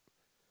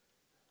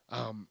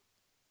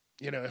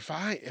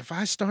 If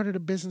I started a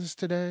business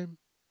today,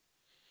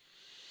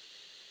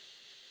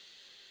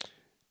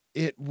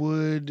 it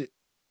would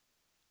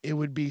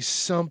be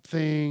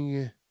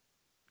something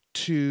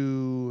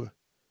to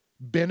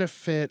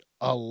benefit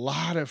a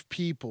lot of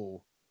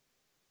people,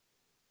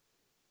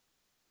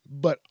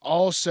 but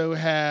also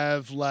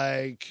have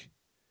like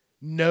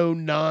no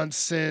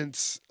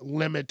nonsense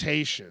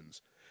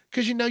limitations.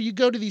 Because, you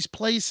go to these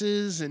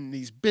places and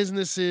these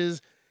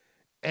businesses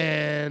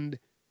and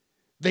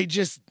they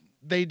just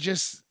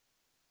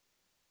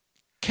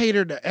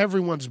cater to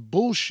everyone's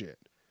bullshit.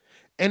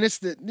 And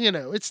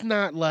it's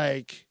not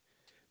like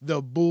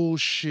the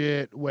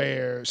bullshit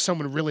where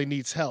someone really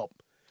needs help.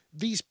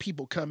 These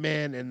people come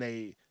in and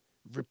they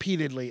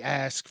repeatedly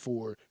ask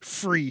for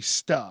free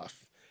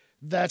stuff.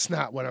 That's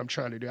not what I'm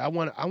trying to do. I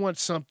want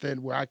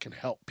something where I can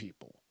help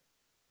people.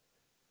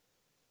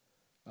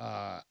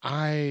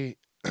 I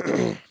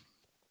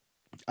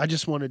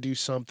just want to do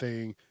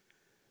something,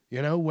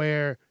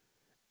 where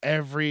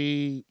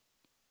every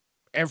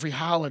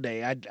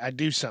holiday I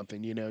do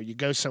something. You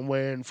go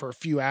somewhere and for a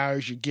few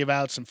hours you give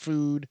out some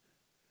food.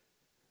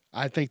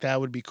 I think that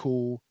would be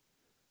cool.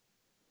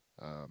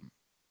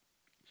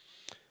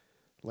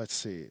 Let's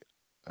see.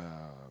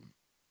 I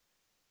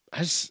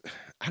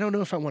don't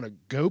know if I want to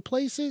go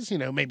places,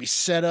 maybe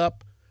set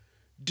up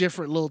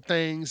different little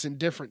things in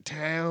different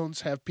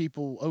towns, have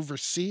people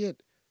oversee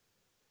it.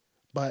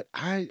 But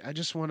I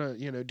just want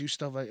to, do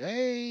stuff like,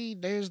 hey,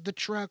 there's the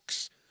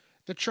trucks.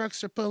 The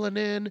trucks are pulling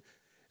in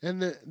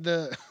and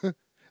the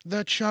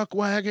chuck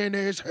wagon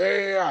is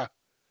here.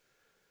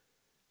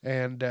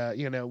 And,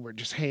 we're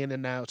just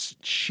handing out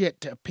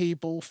shit to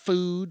people,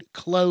 food,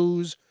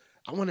 clothes.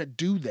 I want to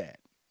do that.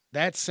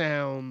 That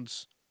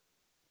sounds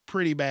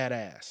pretty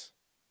badass.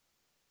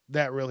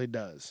 That really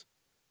does.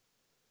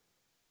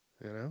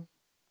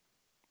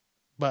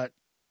 But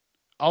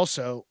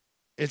also,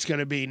 it's going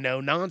to be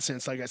no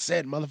nonsense. Like I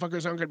said,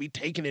 motherfuckers aren't going to be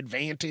taking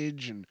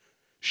advantage and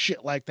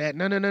shit like that.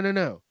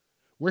 No.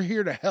 We're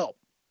here to help.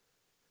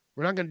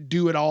 We're not going to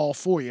do it all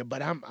for you,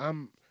 but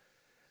I'm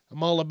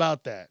all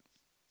about that.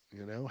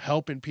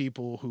 Helping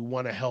people who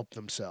want to help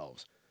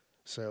themselves.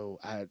 So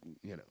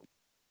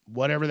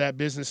whatever that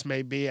business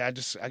may be, I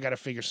got to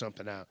figure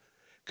something out.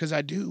 Because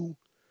I do,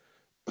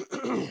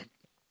 and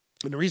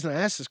the reason I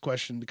ask this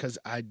question, because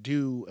I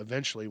do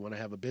eventually want to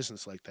have a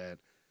business like that.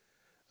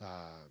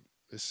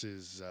 That's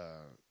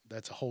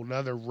a whole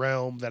nother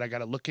realm that I got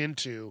to look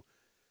into.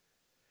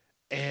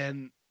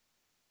 And,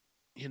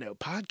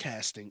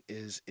 podcasting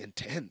is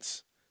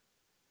intense.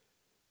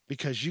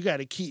 Because you got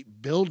to keep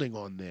building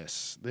on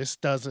this. This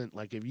doesn't,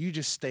 if you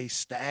just stay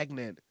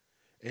stagnant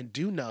and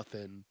do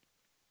nothing,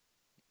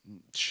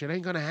 shit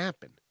ain't going to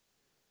happen.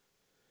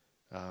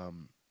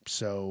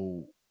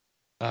 So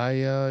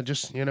I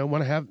just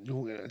want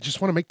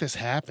to make this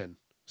happen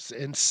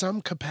in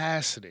some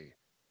capacity.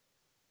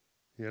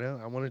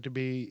 I want it to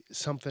be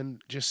something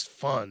just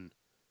fun,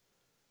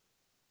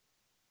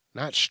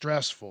 not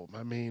stressful.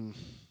 I mean,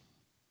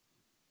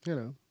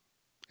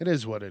 it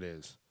is what it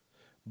is.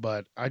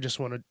 But I just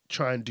want to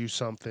try and do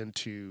something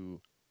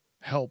to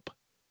help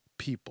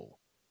people.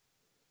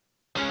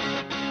 All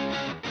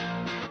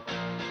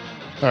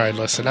right,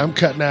 listen, I'm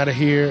cutting out of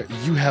here.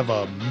 You have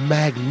a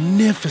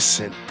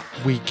magnificent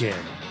weekend.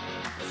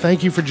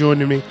 Thank you for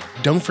joining me.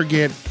 Don't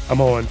forget,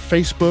 I'm on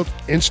Facebook,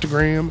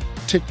 Instagram,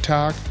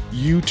 TikTok,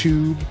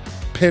 YouTube,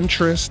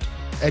 Pinterest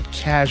at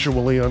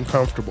Casually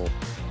Uncomfortable.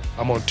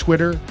 I'm on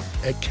Twitter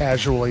at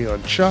Casually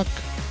Unchuck.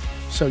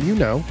 So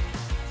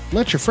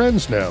let your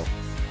friends know.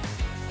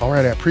 All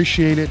right, I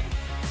appreciate it.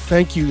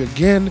 Thank you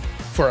again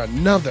for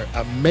another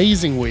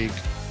amazing week.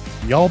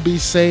 Y'all be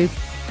safe.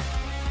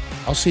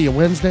 I'll see you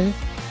Wednesday,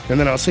 and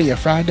then I'll see you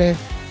Friday,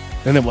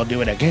 and then we'll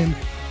do it again,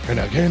 and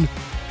again,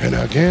 and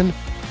again.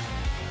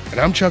 And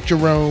I'm Chuck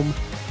Jerome.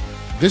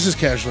 This is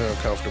Casually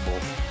Uncomfortable,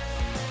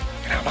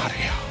 and I'm out of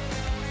here.